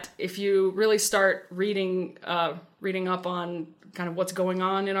 But if you really start reading up on kind of what's going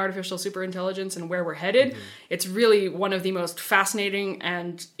on in artificial superintelligence and where we're headed, it's really one of the most fascinating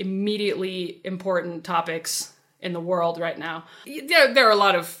and immediately important topics in the world right now. There are a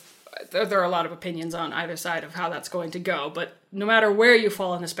lot of opinions on either side of how that's going to go, but no matter where you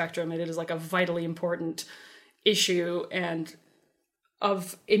fall on the spectrum, it is like a vitally important issue and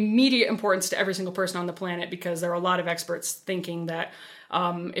of immediate importance to every single person on the planet, because there are a lot of experts thinking that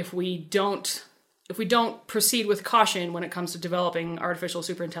if we don't proceed with caution when it comes to developing artificial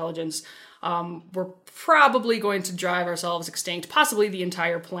superintelligence, we're probably going to drive ourselves extinct, possibly the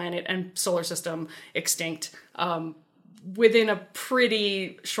entire planet and solar system extinct, within a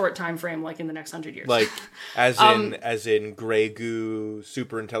pretty short time frame, like in the next 100 years. Like, as in gray goo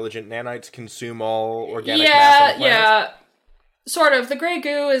superintelligent nanites consume all organic mass on the planet? Yeah. Sort of. The gray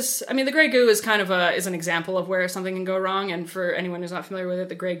goo is kind of is an example of where something can go wrong. And for anyone who's not familiar with it,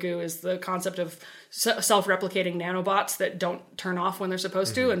 the gray goo is the concept of self-replicating nanobots that don't turn off when they're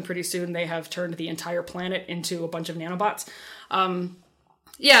supposed to. And pretty soon they have turned the entire planet into a bunch of nanobots.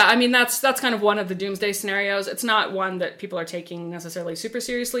 That's kind of one of the doomsday scenarios. It's not one that people are taking necessarily super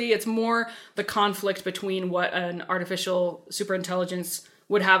seriously. It's more the conflict between what an artificial superintelligence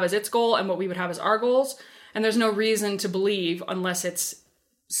would have as its goal and what we would have as our goals. And there's no reason to believe, unless it's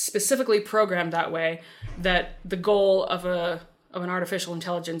specifically programmed that way, that the goal of an artificial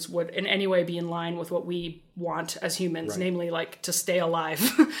intelligence would in any way be in line with what we want as humans, namely like to stay alive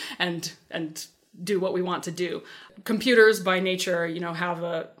and do what we want to do. Computers by nature,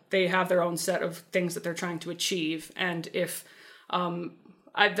 they have their own set of things that they're trying to achieve. And if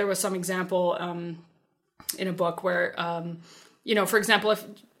there was some example in a book where, for example, if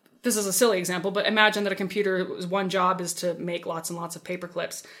this is a silly example, but imagine that a computer's one job is to make lots and lots of paper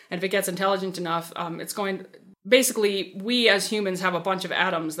clips. And if it gets intelligent enough, basically, we as humans have a bunch of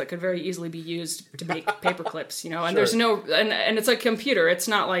atoms that could very easily be used to make paper clips, and Sure. there's and it's a computer. It's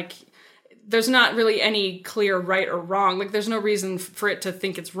not like, there's not really any clear right or wrong. Like, there's no reason for it to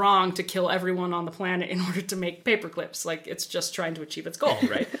think it's wrong to kill everyone on the planet in order to make paper clips. Like, it's just trying to achieve its goal,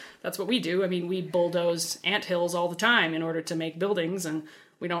 right? That's what we do. We bulldoze anthills all the time in order to make buildings, and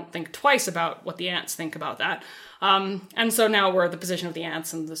we don't think twice about what the ants think about that. And so now we're at the position of the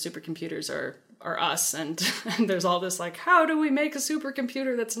ants, and the supercomputers are us. And there's all this like, how do we make a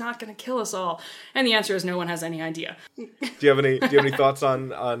supercomputer that's not going to kill us all? And the answer is no one has any idea. Do you have any thoughts on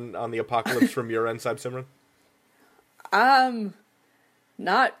the apocalypse from your end, Simran?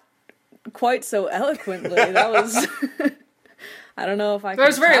 Not quite so eloquently. That was... I don't know if I can. It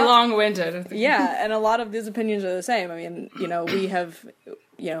was very talk. long-winded. Yeah, and a lot of these opinions are the same. I mean,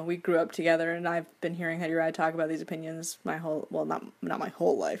 we grew up together, and I've been hearing Hetty Rye talk about these opinions not my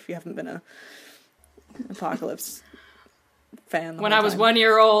whole life. You haven't been a Apocalypse fan. When I was 1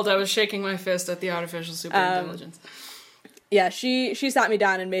 year old, I was shaking my fist at the artificial superintelligence. Yeah, she sat me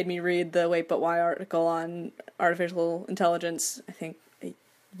down and made me read the Wait But Why article on artificial intelligence, I think a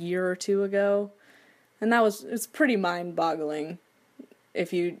year or two ago. And it's pretty mind-boggling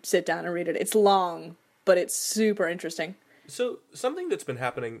if you sit down and read it. It's long, but it's super interesting. So something that's been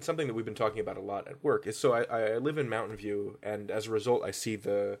happening, something that we've been talking about a lot at work, is I live in Mountain View, and as a result, I see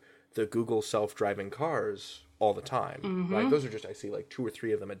the Google self-driving cars all the time. Mm-hmm. Right? Those are just, I see like 2 or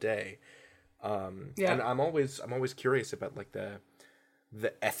 3 of them a day. And I'm always curious about like the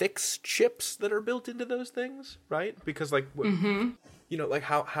ethics chips that are built into those things, right? Because like, you know, like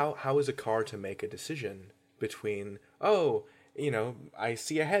how is a car to make a decision between, I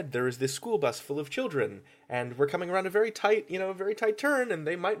see ahead there is this school bus full of children, and we're coming around a very tight turn, and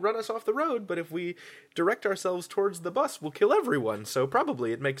they might run us off the road, but if we direct ourselves towards the bus, we'll kill everyone. So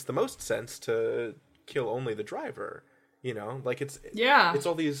probably it makes the most sense to kill only the driver. You know, like it's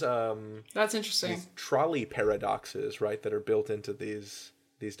all these that's interesting, these trolley paradoxes, right, that are built into these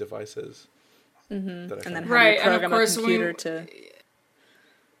devices. Mm-hmm. And then right, how do you program and of course a computer to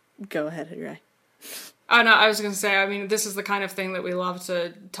go ahead, Ray. Oh no, I was going to say, I mean, this is the kind of thing that we love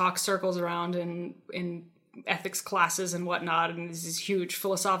to talk circles around in ethics classes and whatnot, and these huge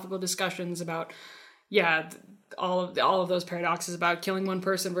philosophical discussions about all of those paradoxes about killing one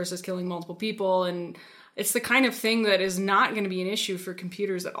person versus killing multiple people. And it's the kind of thing that is not going to be an issue for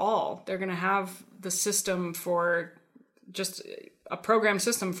computers at all. They're going to have the system for just a programmed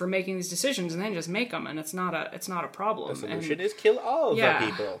system for making these decisions, and then just make them, and it's not a problem. The solution is kill all the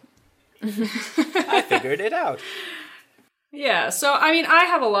people. I figured it out. Yeah, so I mean, I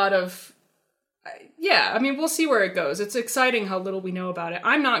have a lot of... Yeah, I mean, we'll see where it goes. It's exciting how little we know about it.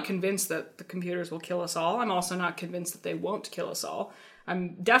 I'm not convinced that the computers will kill us all. I'm also not convinced that they won't kill us all.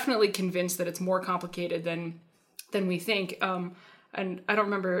 I'm definitely convinced that it's more complicated than we think. And I don't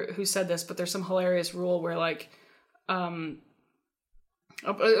remember who said this, but there's some hilarious rule where, like, I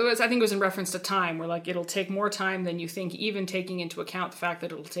think it was in reference to time, where, like, it'll take more time than you think, even taking into account the fact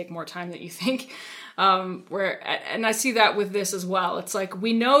that it'll take more time than you think. And I see that with this as well. It's like,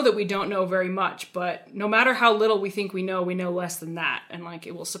 we know that we don't know very much, but no matter how little we think we know less than that. And, like,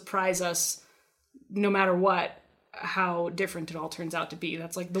 it will surprise us no matter what, how different it all turns out to be.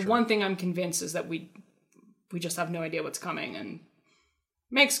 That's like the one thing I'm convinced is that we just have no idea what's coming, and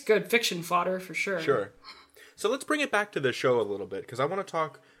makes good fiction fodder for sure. Sure. So let's bring it back to the show a little bit, because I want to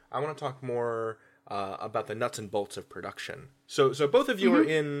talk more about the nuts and bolts of production. So both of you are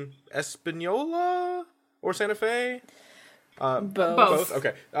in Espanola or Santa Fe? Both.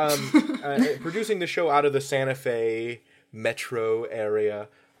 Okay. Producing the show out of the Santa Fe metro area.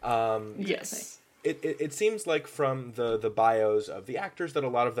 Yes. It seems like from the bios of the actors that a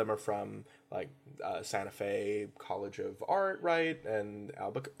lot of them are from like Santa Fe College of Art, right, and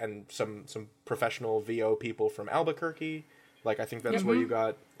some professional VO people from Albuquerque. Like I think that's where you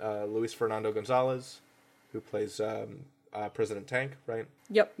got Luis Fernando Gonzalez, who plays President Tank, right?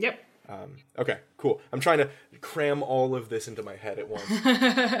 Yep. Okay, cool. I'm trying to cram all of this into my head at once.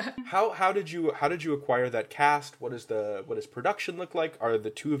 How did you acquire that cast? What does production look like? Are the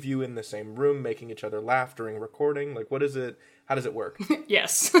two of you in the same room making each other laugh during recording? Like, what is it? How does it work?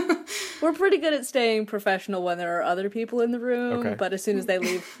 Yes. We're pretty good at staying professional when there are other people in the room, but as soon as they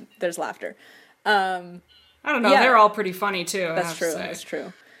leave, there's laughter. I don't know. Yeah. They're all pretty funny too. That's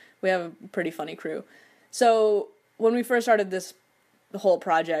true. We have a pretty funny crew. So when we first started the whole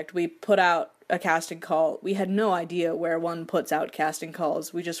project, we put out a casting call. We had no idea where one puts out casting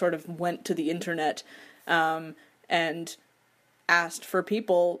calls. We just sort of went to the internet and asked for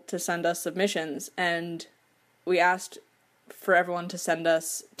people to send us submissions. And we asked for everyone to send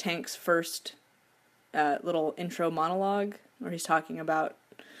us Tank's first little intro monologue, where he's talking about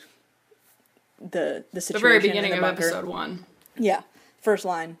the situation. The very beginning in the of bunker. episode 1. Yeah, first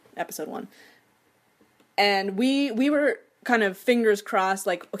line, episode 1. And we were kind of fingers crossed,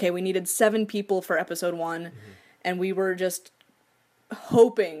 like, okay, we needed 7 people for episode 1, and we were just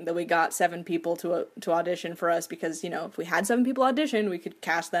hoping that we got 7 people to audition for us, because, you know, if we had 7 people audition, we could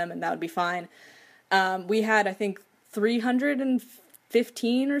cast them, and that would be fine. We had, I think,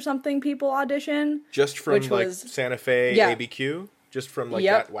 315 or something people audition. Just from, like, Santa Fe ABQ? Just from, like,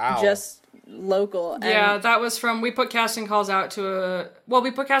 that? Wow. Just local. And yeah, that was from, we put casting calls out to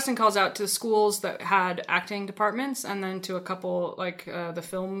schools that had acting departments, and then to a couple, like, the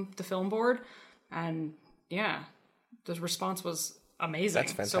film board. And yeah, the response was amazing.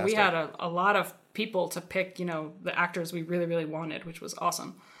 That's fantastic. So we had a lot of people to pick, the actors we really, really wanted, which was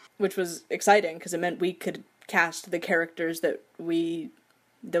awesome. Which was exciting, because it meant we could cast the characters that we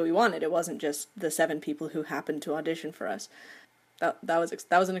wanted. It wasn't just the 7 people who happened to audition for us. That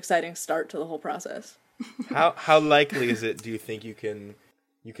was an exciting start to the whole process. How likely is it, do you think, you can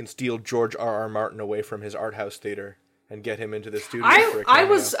steal George R.R. Martin away from his art house theater and get him into the studio for a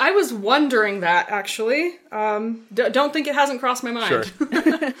cameo? I was wondering that, actually. Don't think it hasn't crossed my mind. Sure.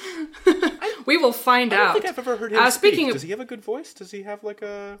 We will find out. I don't think I've ever heard him speaking speak. Does he have a good voice? Does he have like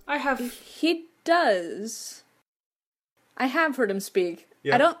a... He does. I have heard him speak.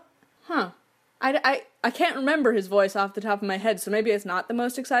 Yeah. I can't remember his voice off the top of my head, so maybe it's not the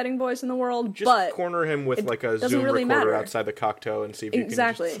most exciting voice in the world, Just corner him with like a Zoom really recorder matter. outside the cocktail and see if you can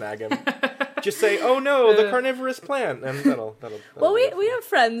just snag him. Just say, "Oh no, the carnivorous plant," and that'll well, we have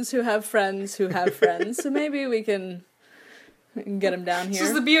friends who have friends who have friends, so maybe we can get him down here. This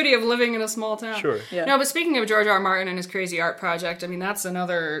is the beauty of living in a small town. Sure. Yeah. No, but speaking of George R. R. Martin and his crazy art project, I mean, that's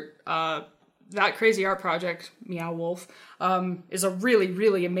another... that crazy art project, Meow Wolf, is a really,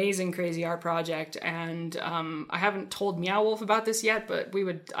 really amazing crazy art project. And I haven't told Meow Wolf about this yet, but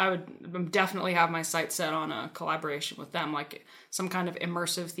I would definitely have my sights set on a collaboration with them, like some kind of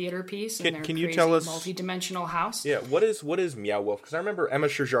immersive theater piece in their can you crazy tell us, multi-dimensional house. Yeah, what is Meow Wolf? Because I remember Emma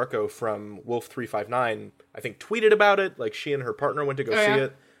Sherjarko from Wolf 359, I think, tweeted about it. Like she and her partner went to go see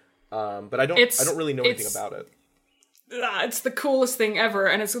it, but I don't really know anything about it. It's the coolest thing ever,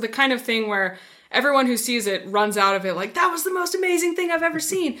 and it's the kind of thing where everyone who sees it runs out of it like, that was the most amazing thing I've ever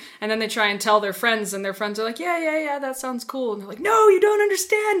seen, and then they try and tell their friends, and their friends are like, yeah, that sounds cool, and they're like, no, you don't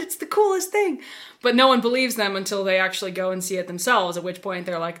understand, it's the coolest thing, but no one believes them until they actually go and see it themselves, at which point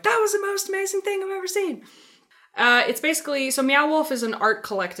they're like, that was the most amazing thing I've ever seen. It's basically, so Meow Wolf is an art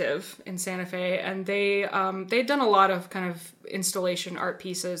collective in Santa Fe, and they'd done a lot of kind of installation art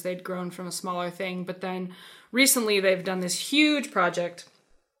pieces. They'd grown from a smaller thing, but then recently they've done this huge project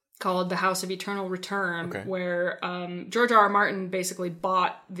called The House of Eternal Return, where George R.R. Martin basically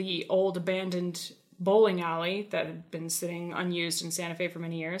bought the old abandoned bowling alley that had been sitting unused in Santa Fe for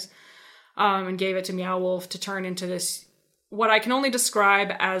many years, and gave it to Meow Wolf to turn into this, what I can only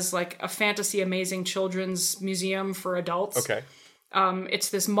describe as like a fantasy amazing children's museum for adults. Okay. It's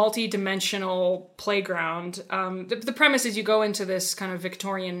this multi-dimensional playground. The premise is you go into this kind of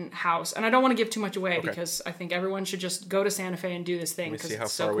Victorian house, and I don't want to give too much away because I think everyone should just go to Santa Fe and do this thing. Let me see how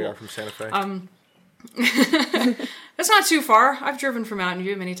it's so far we cool. are from Santa Fe. That's not too far. I've driven from Mountain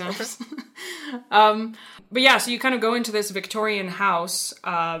View many times. But yeah, so you kind of go into this Victorian house,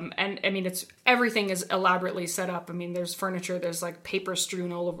 and I mean, everything is elaborately set up. I mean, there's furniture, there's like paper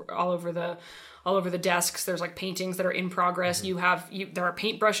strewn all over the desks. There's like paintings that are in progress. There are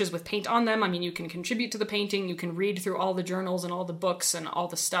paintbrushes with paint on them. I mean, you can contribute to the painting. You can read through all the journals and all the books and all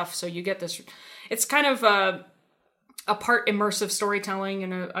the stuff. So you get this. It's kind of a part immersive storytelling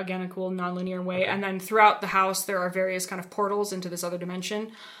in a cool nonlinear way. And then throughout the house, there are various kind of portals into this other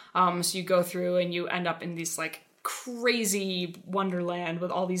dimension. So you go through and you end up in these like crazy wonderland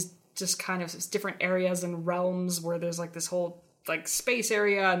with all these just kind of different areas and realms where there's like this whole like space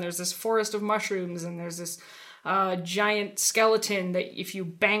area, and there's this forest of mushrooms, and there's this giant skeleton that if you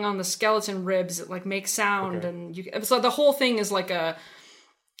bang on the skeleton ribs, it like makes sound, and so the whole thing is like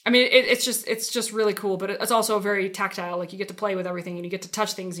it's just really cool, but it's also very tactile. Like you get to play with everything, and you get to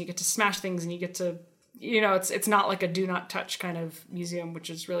touch things, and you get to smash things, and you get to, it's not like a do not touch kind of museum, which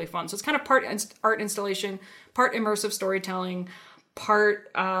is really fun. So it's kind of part art installation, part immersive storytelling,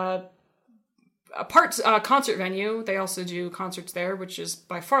 part concert venue. They also do concerts there, which is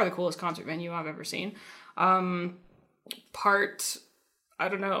by far the coolest concert venue I've ever seen. Part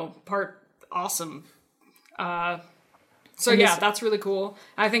awesome. So yeah, that's really cool.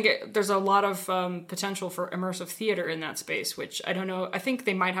 I think there's a lot of potential for immersive theater in that space, which I don't know. I think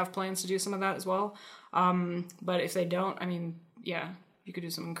they might have plans to do some of that as well. But if they don't, I mean, yeah, you could do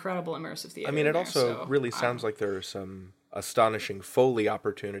some incredible immersive theater. I mean, it also really sounds like there are some astonishing Foley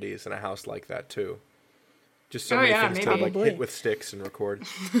opportunities in a house like that too. Just so many things to like hit with sticks and record.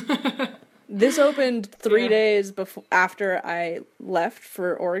 This opened 3 days after I left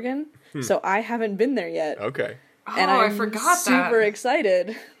for Oregon, so I haven't been there yet. Okay. And I forgot super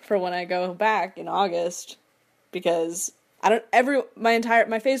excited for when I go back in August, because my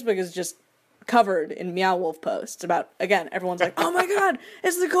Facebook is just covered in Meow Wolf posts about, again, everyone's like, oh my god,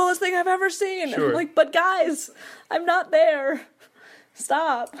 it's the coolest thing I've ever seen. Sure. And I'm like, but guys, I'm not there.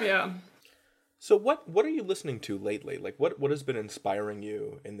 Stop. Yeah. So what are you listening to lately? Like what has been inspiring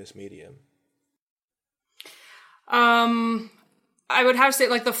you in this medium? I would have to say,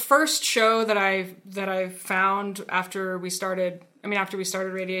 like, the first show that I found after we started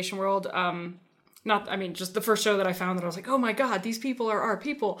Radiation World, just the first show that I found that I was like, oh my god, these people are our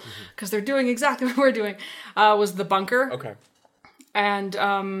people, because they're doing exactly what we're doing, was The Bunker. Okay. And,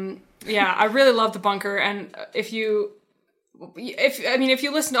 I really love The Bunker, and if you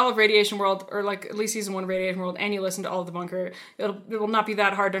listen to all of Radiation World, or like at least season 1 of Radiation World, and you listen to all of The Bunker, it will not be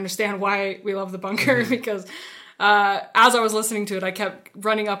that hard to understand why we love The Bunker, because as I was listening to it, I kept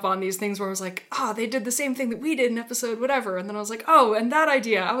running up on these things where I was like, they did the same thing that we did in episode whatever. And then I was like, and that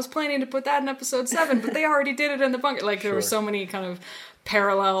idea, I was planning to put that in episode 7, but they already did it in The Bunker. Like, there were so many kind of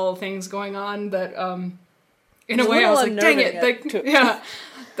parallel things going on that, in a way, I was like, dang it.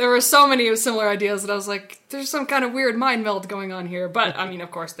 There were so many similar ideas that I was like, there's some kind of weird mind meld going on here. But, I mean, of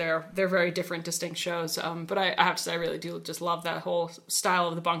course, they're very different, distinct shows. But I have to say, I really do just love that whole style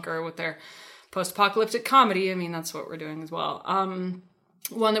of The Bunker with their post-apocalyptic comedy. I mean, that's what we're doing as well.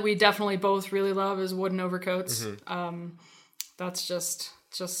 One that we definitely both really love is Wooden Overcoats. That's just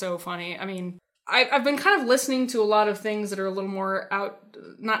so funny. I mean, I've been kind of listening to a lot of things that are a little more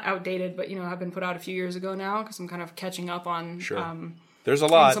not outdated, but, have been put out a few years ago now, because I'm kind of catching up on there's a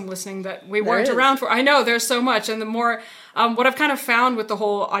lot. Some listening that we weren't around for. I know, there's so much. And the more, what I've kind of found with the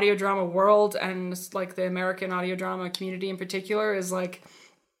whole audio drama world, and like the American audio drama community in particular, is like,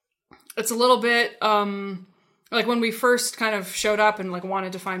 it's a little bit, like when we first kind of showed up and like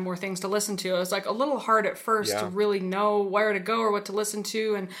wanted to find more things to listen to, it was like a little hard at first to really know where to go or what to listen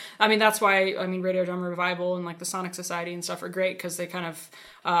to. And I mean, that's why, Radio Drama Revival and like the Sonic Society and stuff are great, because they kind of,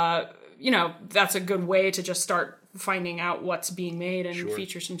 that's a good way to just start finding out what's being made and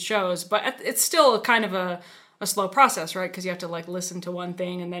features and shows. But it's still kind of a slow process, right? Because you have to like listen to one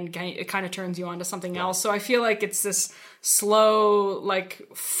thing and then it kind of turns you on to something else. So I feel like it's this slow, like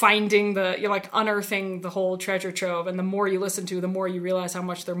finding you're like unearthing the whole treasure trove. And the more you listen to, the more you realize how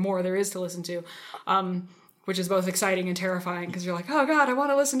much there is to listen to. Which is both exciting and terrifying, because you're like, oh god, I want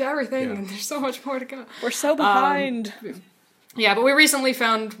to listen to everything. And there's so much more to go. We're so behind. Yeah, but we recently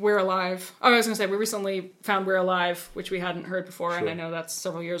found We're Alive. Oh, I was going to say, we recently found We're Alive, which we hadn't heard before, and I know that's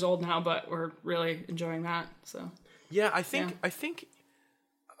several years old now, but we're really enjoying that. So yeah, I think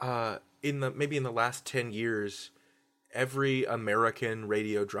in the last 10 years, every American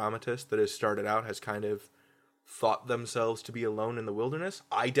radio dramatist that has started out has kind of thought themselves to be alone in the wilderness.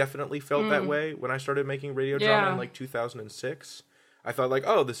 I definitely felt that way when I started making radio drama in like 2006. I thought like,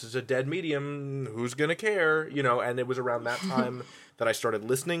 oh, this is a dead medium. Who's gonna care? And it was around that time that I started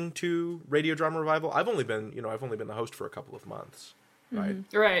listening to Radio Drama Revival. I've only been the host for a couple of months, right?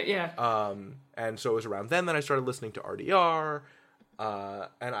 Right, yeah. And so it was around then that I started listening to RDR,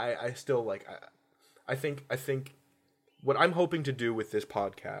 and I still like. I think what I'm hoping to do with this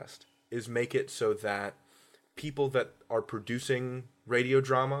podcast is make it so that people that are producing radio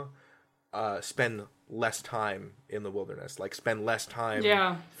drama spend less time in the wilderness, like spend less time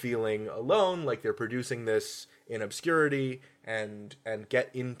feeling alone, like they're producing this in obscurity, and get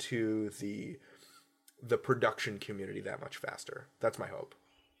into the production community that much faster. That's my hope.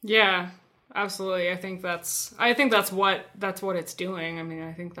 Yeah, absolutely. I think that's what it's doing. I mean,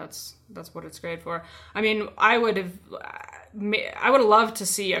 I think that's what it's great for. I mean, I would have loved to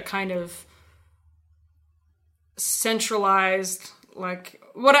see a kind of centralized, like,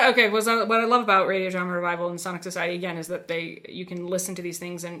 what I love about Radio Drama Revival and Sonic Society, again, is that you can listen to these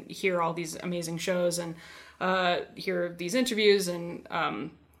things and hear all these amazing shows and hear these interviews, and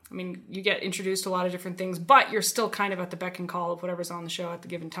you get introduced to a lot of different things, but you're still kind of at the beck and call of whatever's on the show at the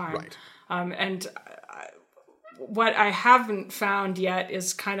given time. Right. And what I haven't found yet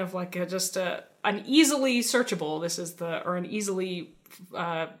is kind of like an easily searchable, an easily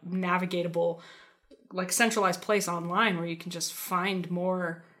navigatable, like centralized place online where you can just find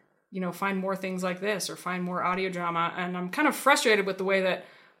more things like this, or find more audio drama. And I'm kind of frustrated with the way that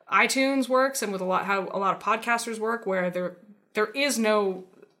iTunes works, and with how a lot of podcasters work, where there is no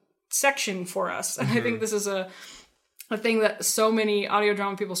section for us. And I think this is a thing that so many audio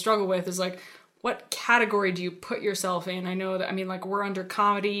drama people struggle with, is like, what category do you put yourself in? I know that, like, we're under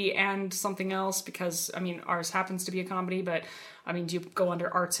comedy and something else, because, ours happens to be a comedy, but, do you go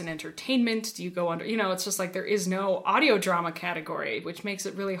under arts and entertainment? Do you go under, it's just like there is no audio drama category, which makes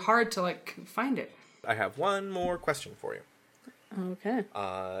it really hard to, like, find it. I have one more question for you. Okay.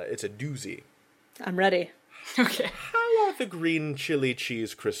 It's a doozy. I'm ready. Okay. How are the green chili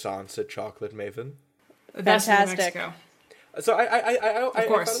cheese croissants at Chocolate Maven? Fantastic. So I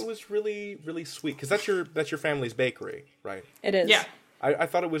course. thought it was really, really sweet, because that's your family's bakery, right? It is. Yeah. I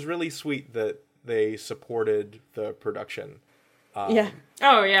thought it was really sweet that they supported the production. Yeah.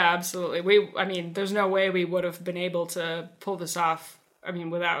 Oh yeah, absolutely. There's no way we would have been able to pull this off.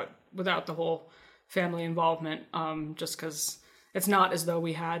 Without the whole family involvement. Just because it's not as though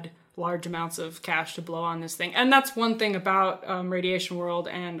we had large amounts of cash to blow on this thing. And that's one thing about Radiation World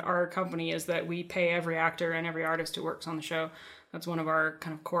and our company is that we pay every actor and every artist who works on the show. That's one of our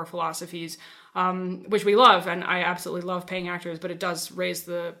kind of core philosophies, which we love, and I absolutely love paying actors, but it does raise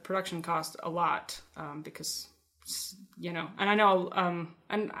the production cost a lot because, and I know,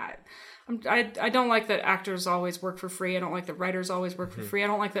 I don't like that actors always work for free. I don't like that writers always work for free. I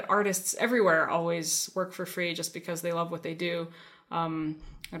don't like that artists everywhere always work for free just because they love what they do.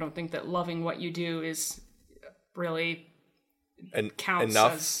 I don't think that loving what you do is really counts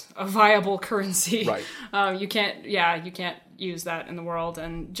as a viable currency. Right. You can't use that in the world.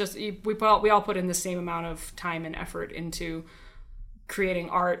 And just we all put in the same amount of time and effort into creating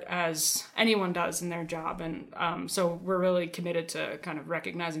art as anyone does in their job. And so we're really committed to kind of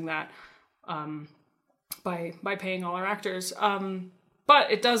recognizing that by paying all our actors.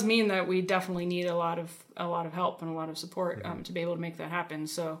 But it does mean that we definitely need a lot of help and a lot of support to be able to make that happen.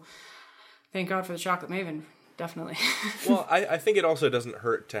 So thank God for the Chocolate Maven, definitely. Well, I think it also doesn't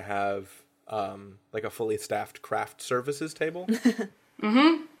hurt to have like a fully staffed craft services table.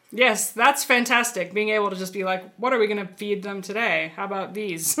 Mm-hmm. Yes, that's fantastic. Being able to just be like, what are we going to feed them today? How about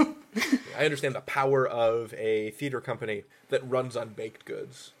these? I understand the power of a theater company that runs on baked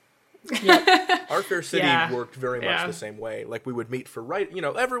goods. Yep. Our Fair City worked very much the same way. Like, we would meet for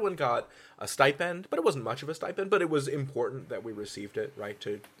everyone got a stipend, but it wasn't much of a stipend, but it was important that we received it, right?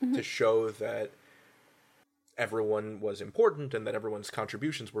 To show that everyone was important and that everyone's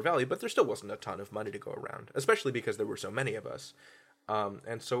contributions were valued, but there still wasn't a ton of money to go around, especially because there were so many of us.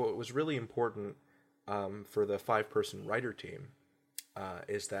 And so it was really important for the 5-person writer team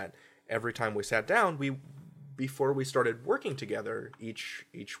is that every time we sat down, before we started working together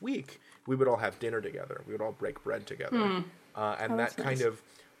each week, we would all have dinner together. We would all break bread together. And that kind of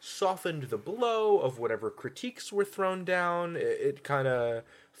softened the blow of whatever critiques were thrown down. It kind of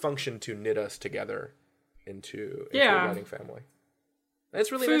functioned to knit us together into a writing family. And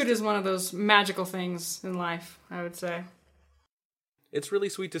it's really Food nice is one of those magical things in life, I would say. It's really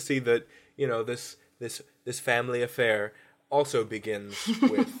sweet to see that, this family affair also begins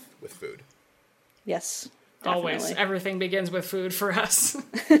with food. Yes. Always. Definitely. Everything begins with food for us.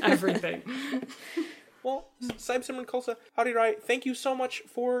 Everything. Well, Sahib, Simran, Khalsa, howdy, right? Thank you so much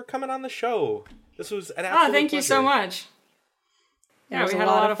for coming on the show. This was an absolute thank pleasure. you so much. Yeah, we had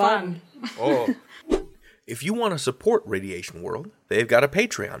a lot of fun. Oh. If you want to support Radiation World, they've got a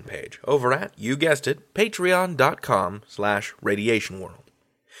Patreon page over at, you guessed it, patreon.com/radiationworld.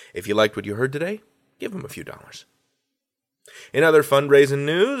 If you liked what you heard today, give them a few dollars. In other fundraising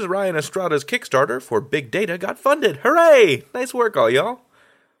news, Ryan Estrada's Kickstarter for Big Data got funded. Hooray! Nice work, all y'all.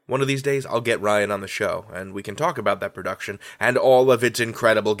 One of these days, I'll get Ryan on the show, and we can talk about that production and all of its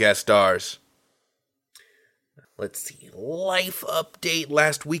incredible guest stars. Let's see. Life update.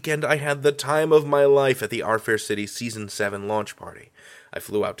 Last weekend, I had the time of my life at the Our Fair City Season 7 launch party. I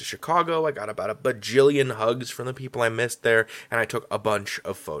flew out to Chicago, I got about a bajillion hugs from the people I missed there, and I took a bunch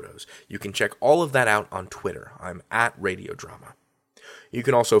of photos. You can check all of that out on Twitter. I'm at Radiodrama. You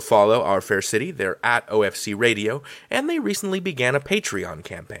can also follow Our Fair City. They're at OFC Radio, and they recently began a Patreon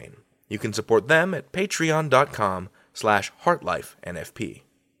campaign. You can support them at patreon.com/heartlifenfp.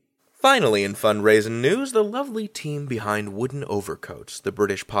 Finally, in fundraising news, the lovely team behind Wooden Overcoats, the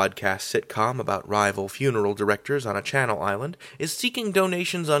British podcast sitcom about rival funeral directors on a Channel island, is seeking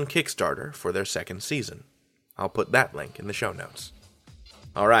donations on Kickstarter for their second season. I'll put that link in the show notes.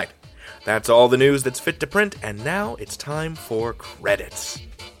 All right, that's all the news that's fit to print, and now it's time for credits.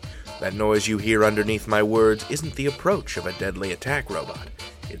 That noise you hear underneath my words isn't the approach of a deadly attack robot.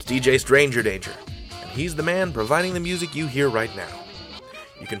 It's DJ Stranger Danger, and he's the man providing the music you hear right now.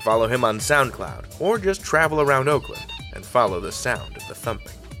 You can follow him on SoundCloud, or just travel around Oakland and follow the sound of the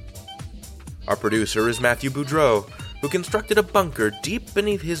thumping. Our producer is Matthew Boudreau, who constructed a bunker deep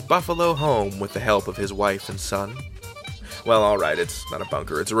beneath his Buffalo home with the help of his wife and son. Well, alright, it's not a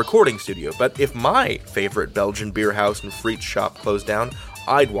bunker, it's a recording studio, but if my favorite Belgian beer house and frites shop closed down,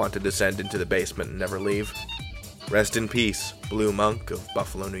 I'd want to descend into the basement and never leave. Rest in peace, Blue Monk of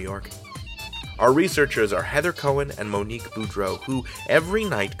Buffalo, New York. Our researchers are Heather Cohen and Monique Boudreau, who every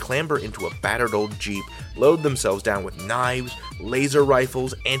night clamber into a battered old Jeep, load themselves down with knives, laser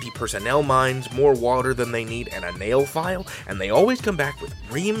rifles, anti-personnel mines, more water than they need, and a nail file, and they always come back with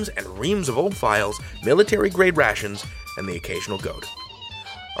reams and reams of old files, military-grade rations, and the occasional goat.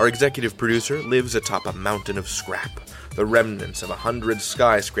 Our executive producer lives atop a mountain of scrap, the remnants of 100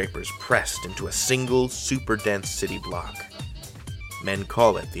 skyscrapers pressed into a single super-dense city block. Men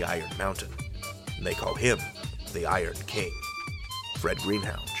call it the Iron Mountain, and they call him the Iron King, Fred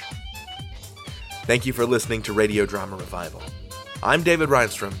Greenhalgh. Thank you for listening to Radio Drama Revival. I'm David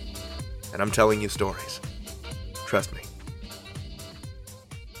Reinstrom, and I'm telling you stories.